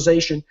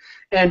socialization.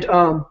 And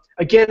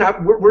again,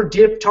 we're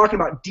talking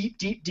about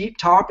deep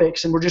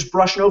topics, and we're just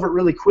brushing over it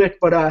really quick,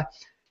 but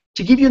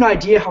to give you an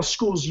idea how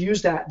schools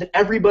use that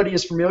everybody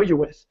is familiar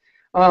with,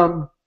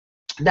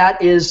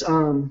 that is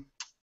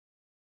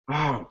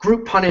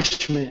group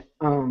punishment.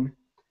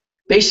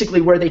 Basically,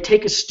 where they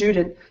take a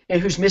student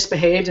who's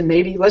misbehaved, and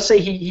maybe, let's say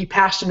he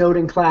passed a note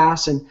in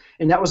class, and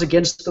that was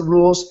against the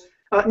rules.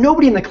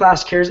 Nobody in the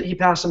class cares that he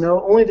passed a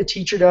note. Only the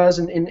teacher does,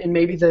 and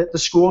maybe the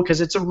school,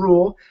 because it's a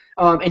rule,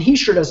 and he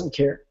sure doesn't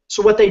care.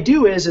 So what they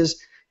do is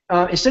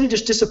instead of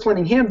just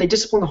disciplining him, they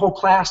discipline the whole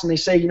class, and they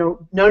say,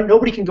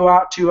 nobody can go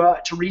out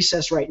to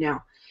recess right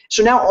now.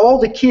 So now all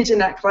the kids in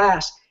that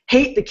class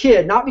hate the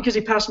kid, not because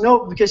he passed a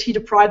note, but because he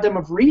deprived them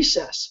of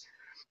recess.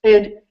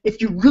 And if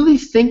you really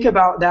think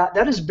about that,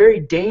 that is very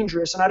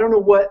dangerous. And I don't know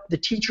what the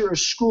teacher or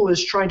school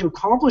is trying to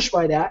accomplish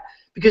by that,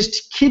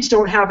 because kids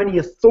don't have any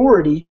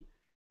authority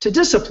to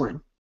discipline.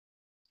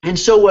 And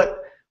so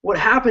what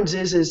happens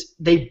is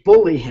they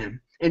bully him,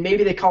 and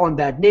maybe they call him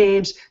bad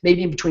names,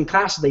 maybe in between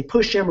classes they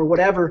push him or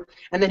whatever,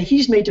 and then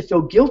he's made to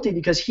feel guilty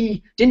because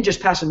he didn't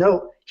just pass a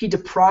note, he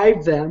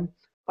deprived them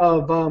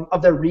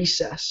of their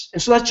recess.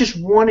 And so that's just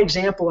one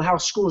example of how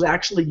schools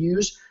actually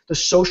use the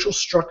social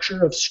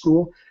structure of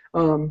school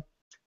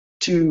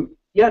to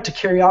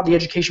carry out the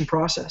education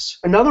process.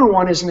 Another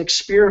one is an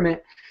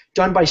experiment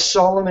done by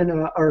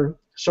Solomon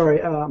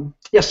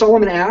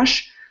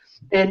Ash.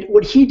 And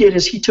what he did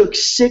is he took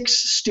 6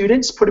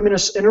 students, put them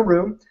in a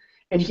room,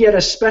 and he had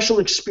a special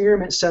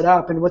experiment set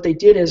up. And what they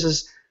did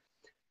is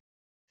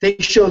they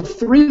showed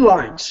 3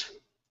 lines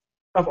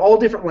of all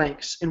different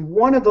lengths, and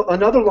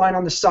another line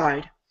on the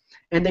side.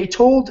 And they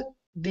told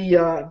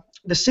the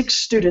 6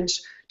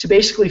 students to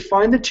basically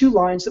find the 2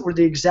 lines that were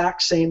the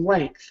exact same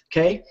length.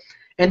 Okay,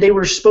 and they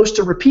were supposed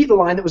to repeat the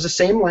line that was the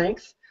same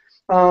length.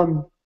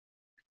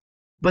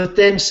 But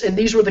then, and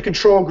these were the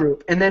control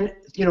group, and then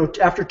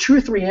after 2 or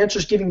 3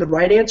 answers giving the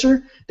right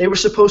answer, they were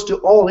supposed to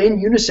all in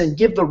unison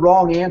give the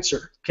wrong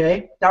answer.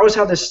 Okay, that was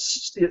how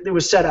it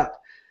was set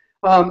up.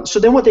 So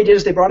then what they did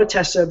is they brought a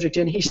test subject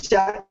in. He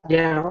sat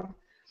down,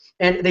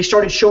 and they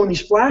started showing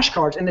these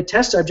flashcards. And the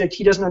test subject,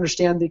 he doesn't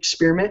understand the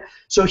experiment,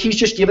 so he's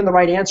just given the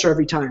right answer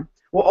every time.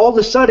 Well, all of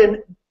a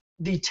sudden,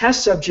 the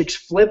test subjects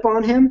flip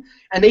on him,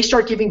 and they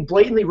start giving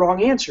blatantly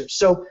wrong answers.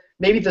 So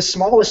maybe the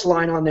smallest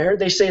line on there,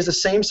 they say is the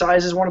same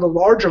size as one of the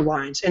larger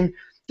lines. And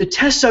the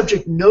test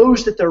subject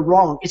knows that they're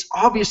wrong. It's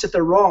obvious that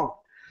they're wrong.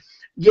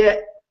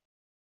 Yet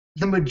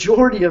the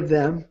majority of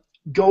them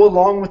go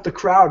along with the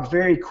crowd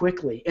very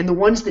quickly. And the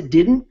ones that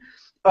didn't,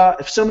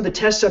 some of the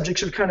test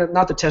subjects would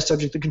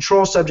the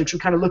control subjects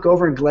would kind of look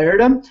over and glare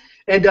at him.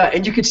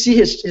 And you could see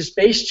his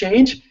face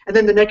change. And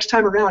then the next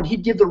time around,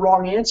 he'd give the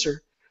wrong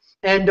answer.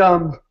 And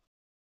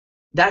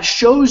that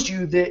shows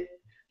you that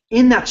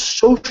in that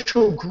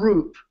social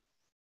group,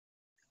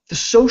 the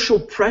social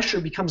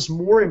pressure becomes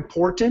more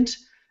important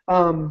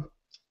than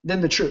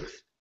the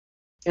truth.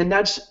 And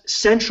that's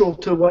central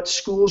to what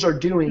schools are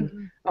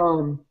doing.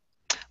 Mm-hmm.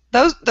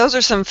 Those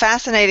are some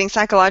fascinating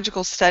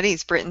psychological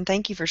studies, Britton.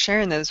 Thank you for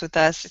sharing those with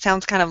us. It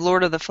sounds kind of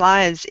Lord of the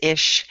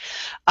Flies-ish.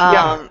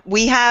 Yeah.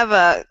 We have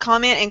a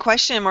comment and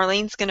question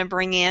Marlene's going to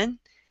bring in.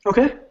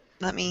 Okay.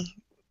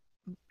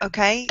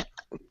 Okay.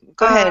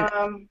 Go ahead.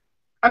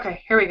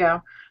 Okay, here we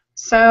go.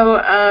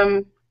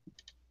 So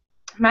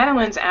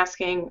Madeline's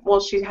asking, well,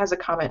 she has a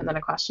comment and then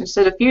a question. She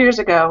said, a few years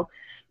ago,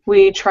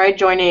 we tried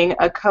joining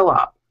a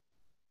co-op.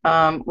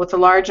 With a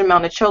large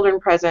amount of children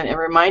present, it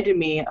reminded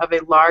me of a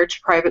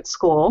large private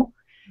school.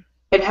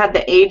 It had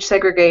the age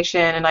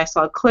segregation, and I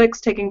saw cliques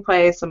taking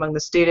place among the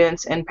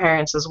students and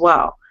parents as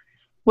well.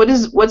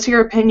 What's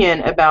your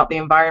opinion about the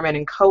environment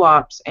in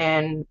co-ops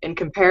and in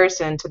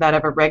comparison to that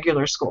of a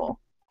regular school?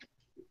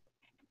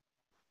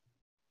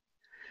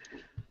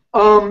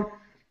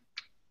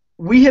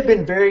 We have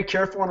been very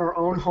careful in our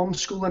own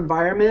homeschool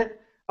environment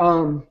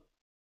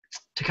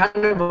to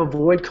kind of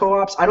avoid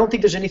co-ops. I don't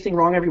think there's anything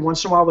wrong every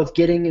once in a while with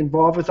getting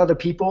involved with other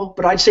people,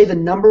 but I'd say the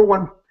number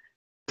one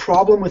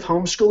problem with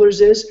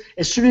homeschoolers is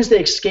as soon as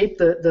they escape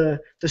the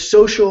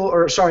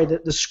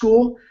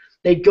school,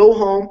 they go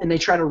home and they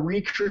try to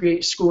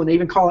recreate school, and they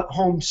even call it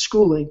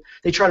homeschooling.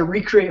 They try to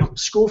recreate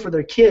school for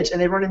their kids, and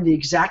they run into the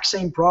exact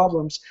same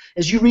problems.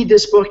 As you read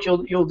this book,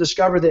 you'll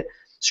discover that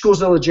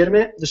schools are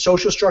illegitimate, the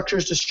social structure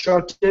is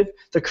destructive,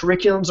 the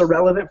curriculums are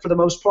irrelevant for the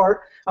most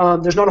part,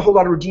 there's not a whole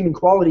lot of redeeming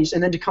qualities,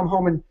 and then to come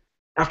home and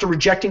after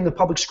rejecting the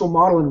public school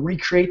model and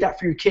recreate that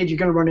for your kid, you're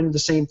going to run into the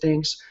same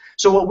things.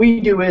 So what we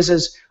do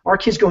is our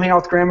kids go hang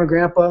out with grandma and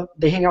grandpa,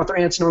 they hang out with their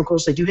aunts and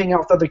uncles, they do hang out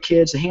with other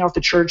kids, they hang out with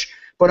the church,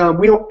 but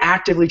we don't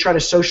actively try to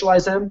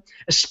socialize them,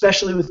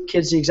 especially with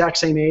kids the exact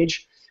same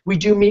age. We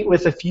do meet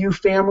with a few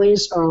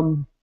families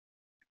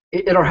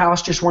at our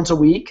house just once a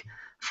week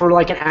for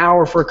like an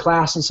hour for a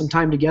class and some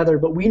time together.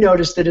 But we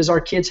noticed that as our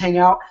kids hang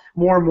out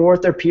more and more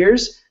with their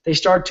peers, they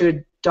start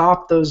to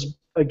adopt those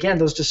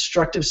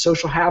destructive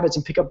social habits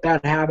and pick up bad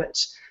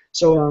habits.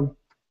 So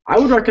I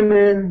would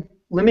recommend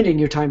limiting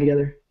your time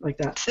together like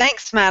that.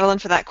 Thanks, Madeline,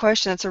 for that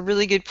question. That's a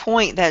really good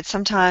point, that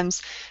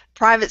sometimes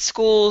private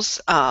schools,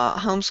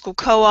 homeschool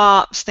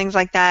co-ops, things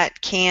like that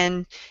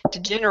can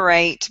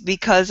degenerate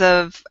because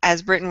of,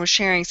 as Britton was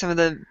sharing, some of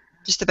the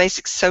just the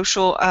basic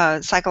social,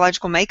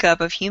 psychological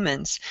makeup of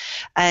humans.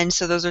 And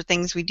so those are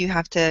things we do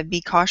have to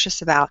be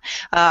cautious about.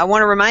 I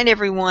want to remind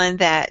everyone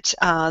that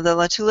the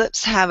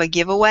LaTulippes have a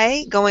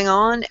giveaway going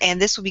on,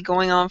 and this will be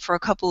going on for a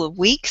couple of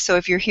weeks. So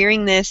if you're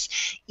hearing this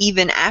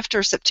even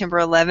after September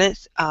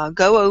 11th,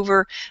 go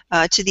over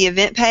to the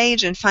event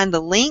page and find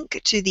the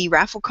link to the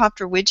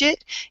Rafflecopter widget.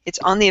 It's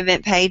on the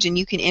event page, and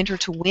you can enter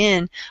to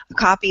win a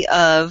copy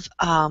of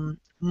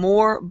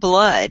More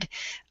Blood.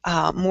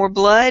 More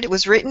Blood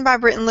was written by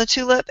Britton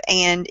LaTulippe,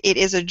 and it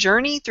is a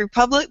journey through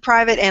public,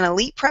 private, and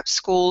elite prep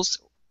schools,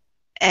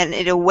 and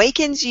it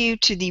awakens you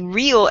to the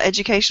real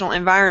educational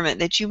environment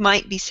that you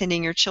might be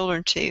sending your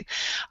children to.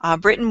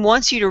 Britton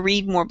wants you to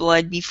read More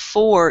Blood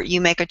before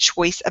you make a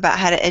choice about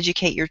how to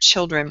educate your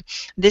children.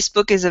 This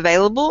book is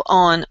available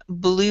on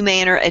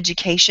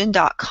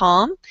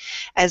bluemanereducation.com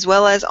as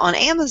well as on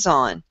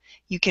Amazon.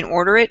 You can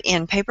order it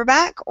in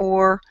paperback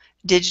or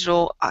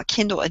digital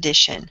Kindle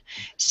edition.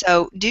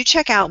 So do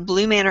check out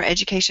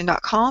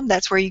bluemanereducation.com.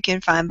 That's where you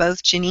can find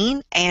both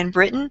Janine and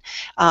Britton.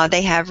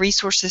 They have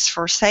resources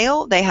for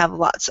sale. They have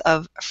lots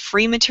of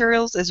free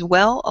materials as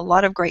well, a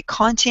lot of great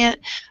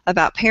content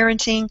about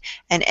parenting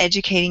and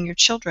educating your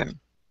children.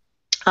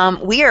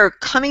 We are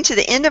coming to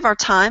the end of our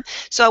time,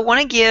 so I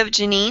want to give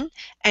Janine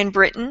and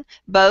Britton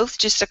both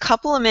just a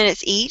couple of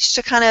minutes each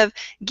to kind of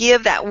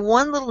give that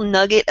one little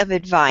nugget of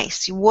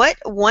advice. What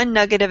one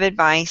nugget of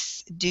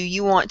advice do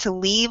you want to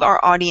leave our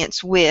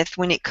audience with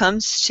when it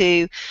comes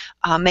to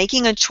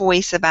making a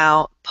choice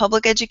about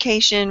public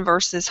education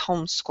versus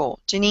homeschool?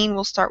 Janine,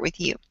 we'll start with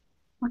you.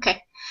 Okay.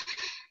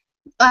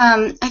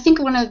 I think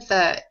one of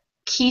the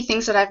key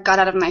things that I've got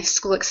out of my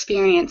school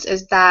experience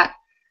is that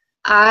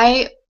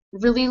I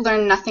really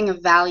learn nothing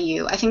of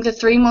value. I think the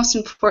three most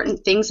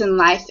important things in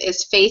life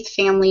is faith,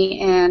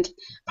 family, and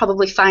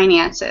probably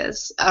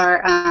finances,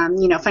 or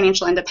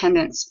financial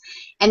independence.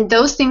 And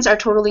those things are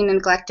totally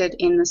neglected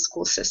in the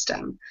school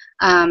system.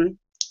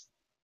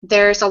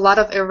 There's a lot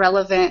of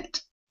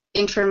irrelevant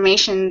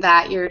information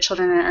that your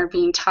children are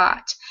being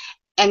taught.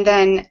 And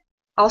then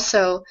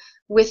also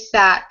with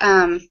that,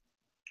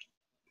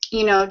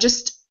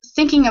 just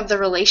thinking of the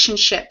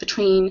relationship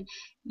between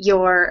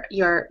your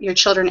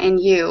children and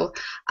you.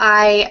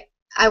 I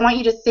want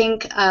you to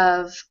think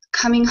of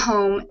coming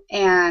home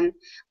and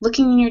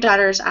looking in your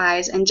daughter's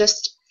eyes and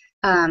just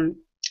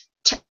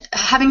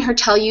having her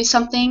tell you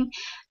something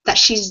that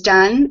she's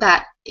done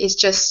that is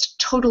just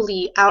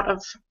totally out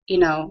of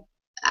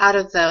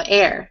the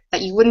air,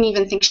 that you wouldn't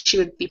even think she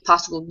would be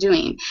possible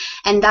doing.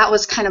 And that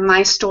was kind of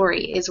my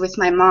story, is with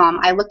my mom.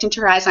 I looked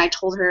into her eyes and I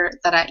told her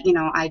that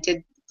I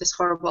did this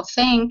horrible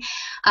thing.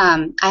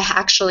 I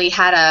actually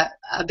had a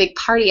big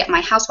party at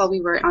my house while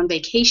we were on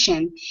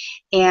vacation,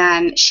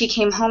 and she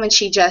came home and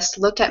she just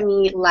looked at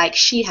me like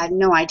she had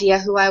no idea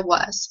who I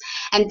was.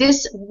 And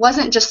this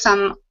wasn't just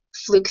some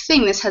fluke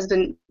thing. This had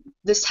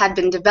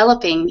been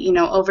developing,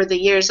 over the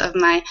years of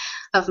my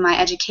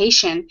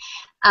education,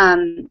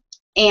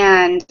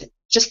 and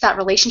just that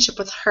relationship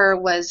with her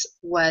was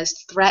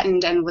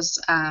threatened and was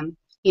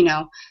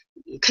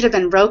could have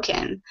been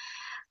broken.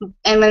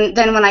 And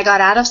when I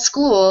got out of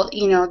school,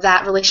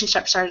 that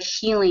relationship started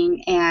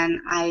healing,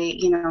 and I,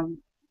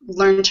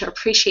 learned to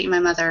appreciate my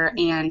mother,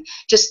 and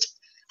just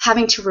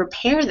having to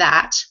repair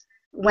that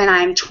when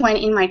I'm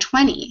in my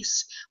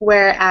 20s.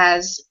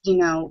 Whereas,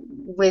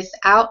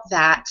 without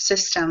that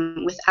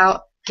system,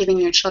 without giving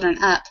your children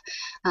up,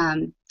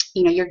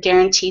 you're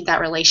guaranteed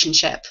that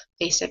relationship,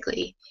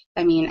 basically.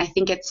 I mean, I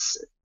think it's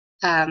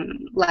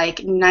like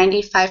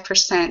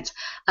 95%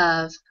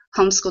 of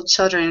homeschooled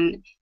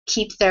children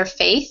keep their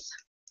faith,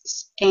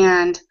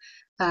 and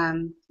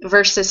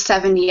versus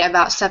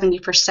about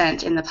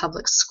 70% in the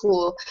public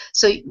school.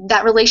 So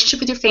that relationship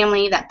with your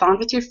family, that bond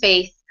with your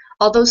faith,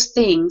 all those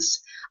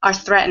things are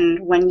threatened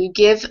when you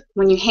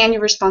hand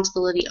your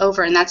responsibility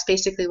over, and that's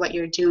basically what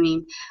you're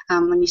doing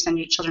when you send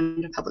your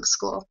children to public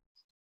school.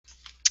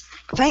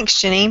 Thanks,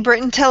 Janine.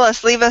 Britton,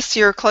 leave us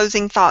your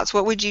closing thoughts.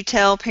 What would you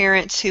tell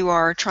parents who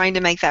are trying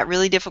to make that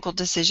really difficult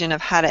decision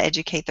of how to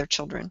educate their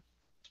children?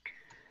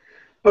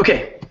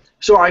 Okay.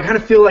 So I kind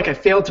of feel like I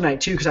failed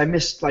tonight too, because I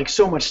missed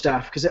so much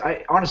stuff, because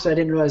honestly I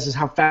didn't realize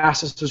how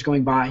fast this was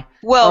going by.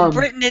 Well,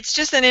 Britton, it's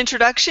just an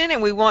introduction,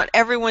 and we want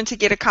everyone to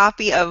get a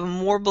copy of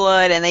More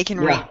Blood, and they can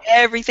read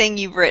everything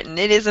you've written.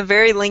 It is a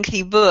very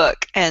lengthy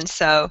book, and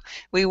so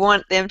we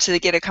want them to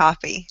get a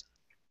copy.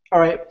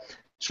 All right.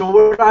 So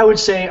what I would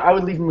say, I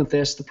would leave them with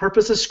this: the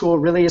purpose of school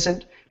really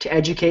isn't to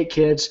educate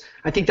kids.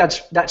 I think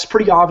that's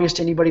pretty obvious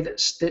to anybody that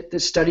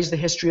studies the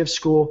history of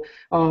school.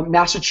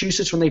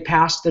 Massachusetts, when they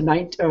passed the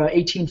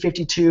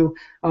 1852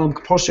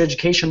 compulsory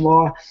education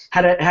law,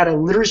 had a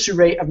literacy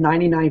rate of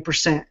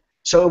 99%.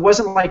 So it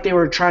wasn't like they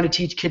were trying to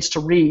teach kids to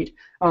read.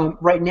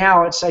 Right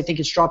now, I think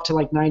it's dropped to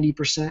like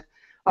 90%.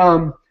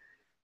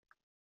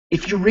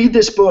 If you read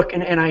this book,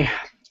 and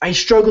I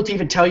struggle to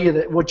even tell you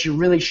that what you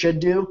really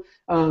should do,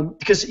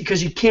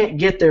 because you can't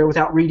get there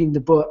without reading the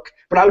book.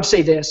 But I would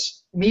say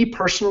this: me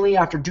personally,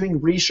 after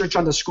doing research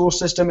on the school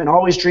system and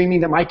always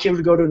dreaming that my kid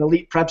would go to an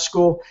elite prep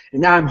school,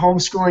 and now I'm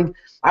homeschooling,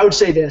 I would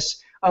say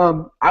this: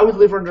 I would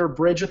live under a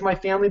bridge with my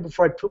family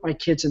before I'd put my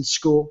kids in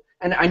school.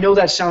 And I know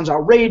that sounds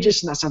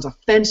outrageous and that sounds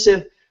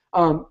offensive.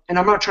 And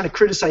I'm not trying to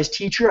criticize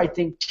teachers. I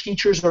think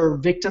teachers are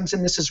victims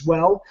in this as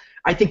well.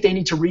 I think they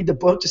need to read the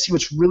book to see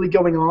what's really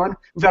going on.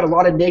 We've had a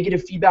lot of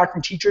negative feedback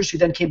from teachers who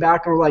then came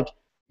back and were like,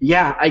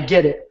 yeah, I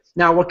get it.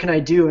 Now what can I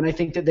do? And I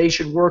think that they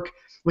should work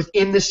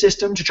within the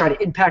system to try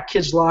to impact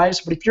kids'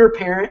 lives. But if you're a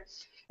parent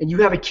and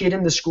you have a kid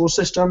in the school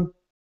system,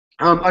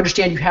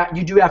 understand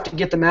you do have to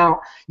get them out.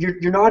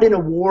 You're not in a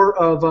war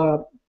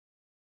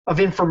of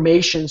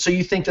information. So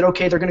you think that,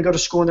 okay, they're going to go to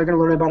school and they're going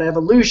to learn about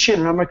evolution,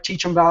 and I'm going to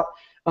teach them about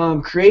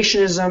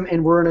creationism,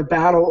 and we're in a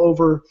battle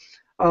over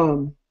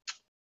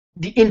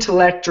the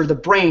intellect or the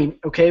brain.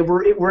 Okay,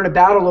 we're in a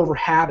battle over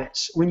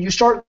habits. When you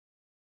start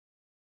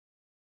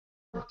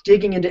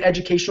digging into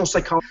educational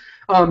psychology,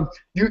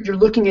 you're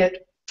looking at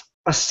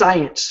a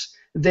science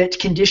that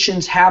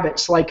conditions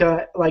habits. Like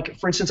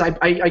for instance,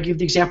 I give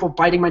the example of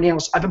biting my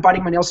nails. I've been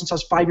biting my nails since I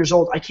was 5 years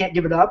old. I can't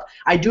give it up.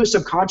 I do it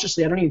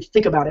subconsciously. I don't even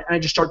think about it, and I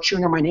just start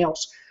chewing on my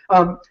nails.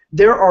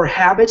 There are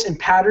habits and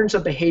patterns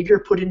of behavior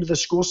put into the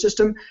school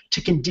system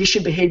to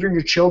condition behavior in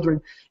your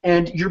children.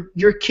 And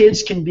your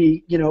kids can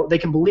be, they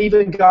can believe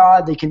in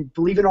God, they can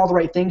believe in all the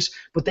right things,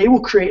 but they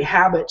will create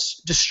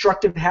habits,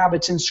 destructive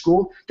habits in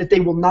school that they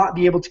will not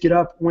be able to give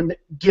up when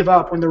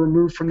they're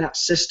removed from that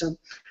system.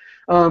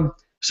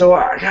 So,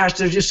 gosh,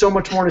 there's just so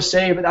much more to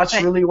say, but that's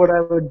really what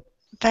I would.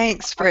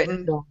 Thanks,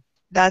 Britton.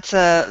 That's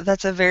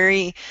a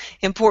very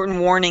important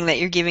warning that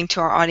you're giving to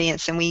our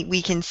audience, and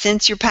we can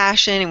sense your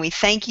passion, and we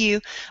thank you,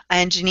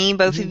 and Janine,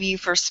 both of you,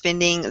 for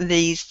spending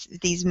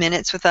these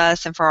minutes with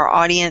us, and for our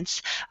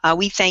audience,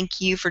 we thank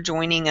you for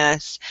joining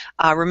us.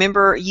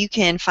 Remember, you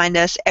can find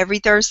us every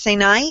Thursday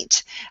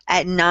night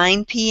at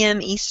 9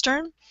 p.m.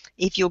 Eastern.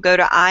 If you'll go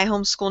to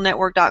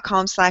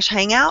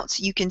ihomeschoolnetwork.com/hangouts,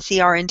 you can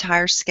see our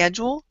entire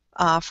schedule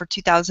for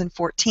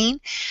 2014.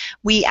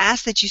 We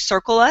ask that you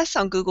circle us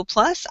on Google+,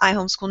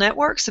 iHomeschool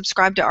Network,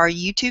 subscribe to our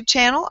YouTube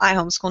channel,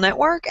 iHomeschool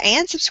Network,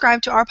 and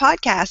subscribe to our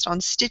podcast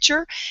on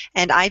Stitcher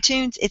and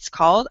iTunes. It's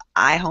called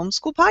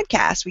iHomeschool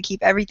Podcast. We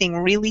keep everything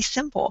really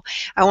simple.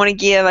 I want to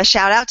give a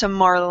shout out to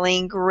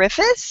Marlene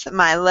Griffiths,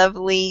 my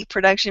lovely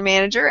production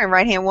manager and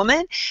right-hand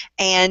woman.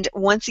 And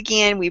once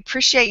again, we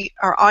appreciate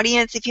our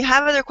audience. If you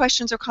have other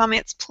questions or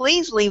comments,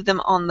 please leave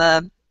them on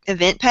the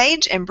event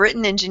page, and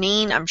Britton and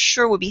Janine, I'm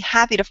sure, will be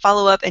happy to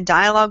follow up and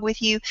dialogue with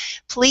you.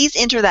 Please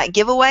enter that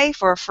giveaway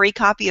for a free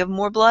copy of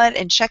More Blood,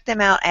 and check them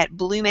out at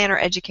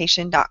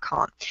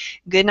bluemanereducation.com.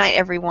 Good night,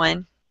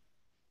 everyone.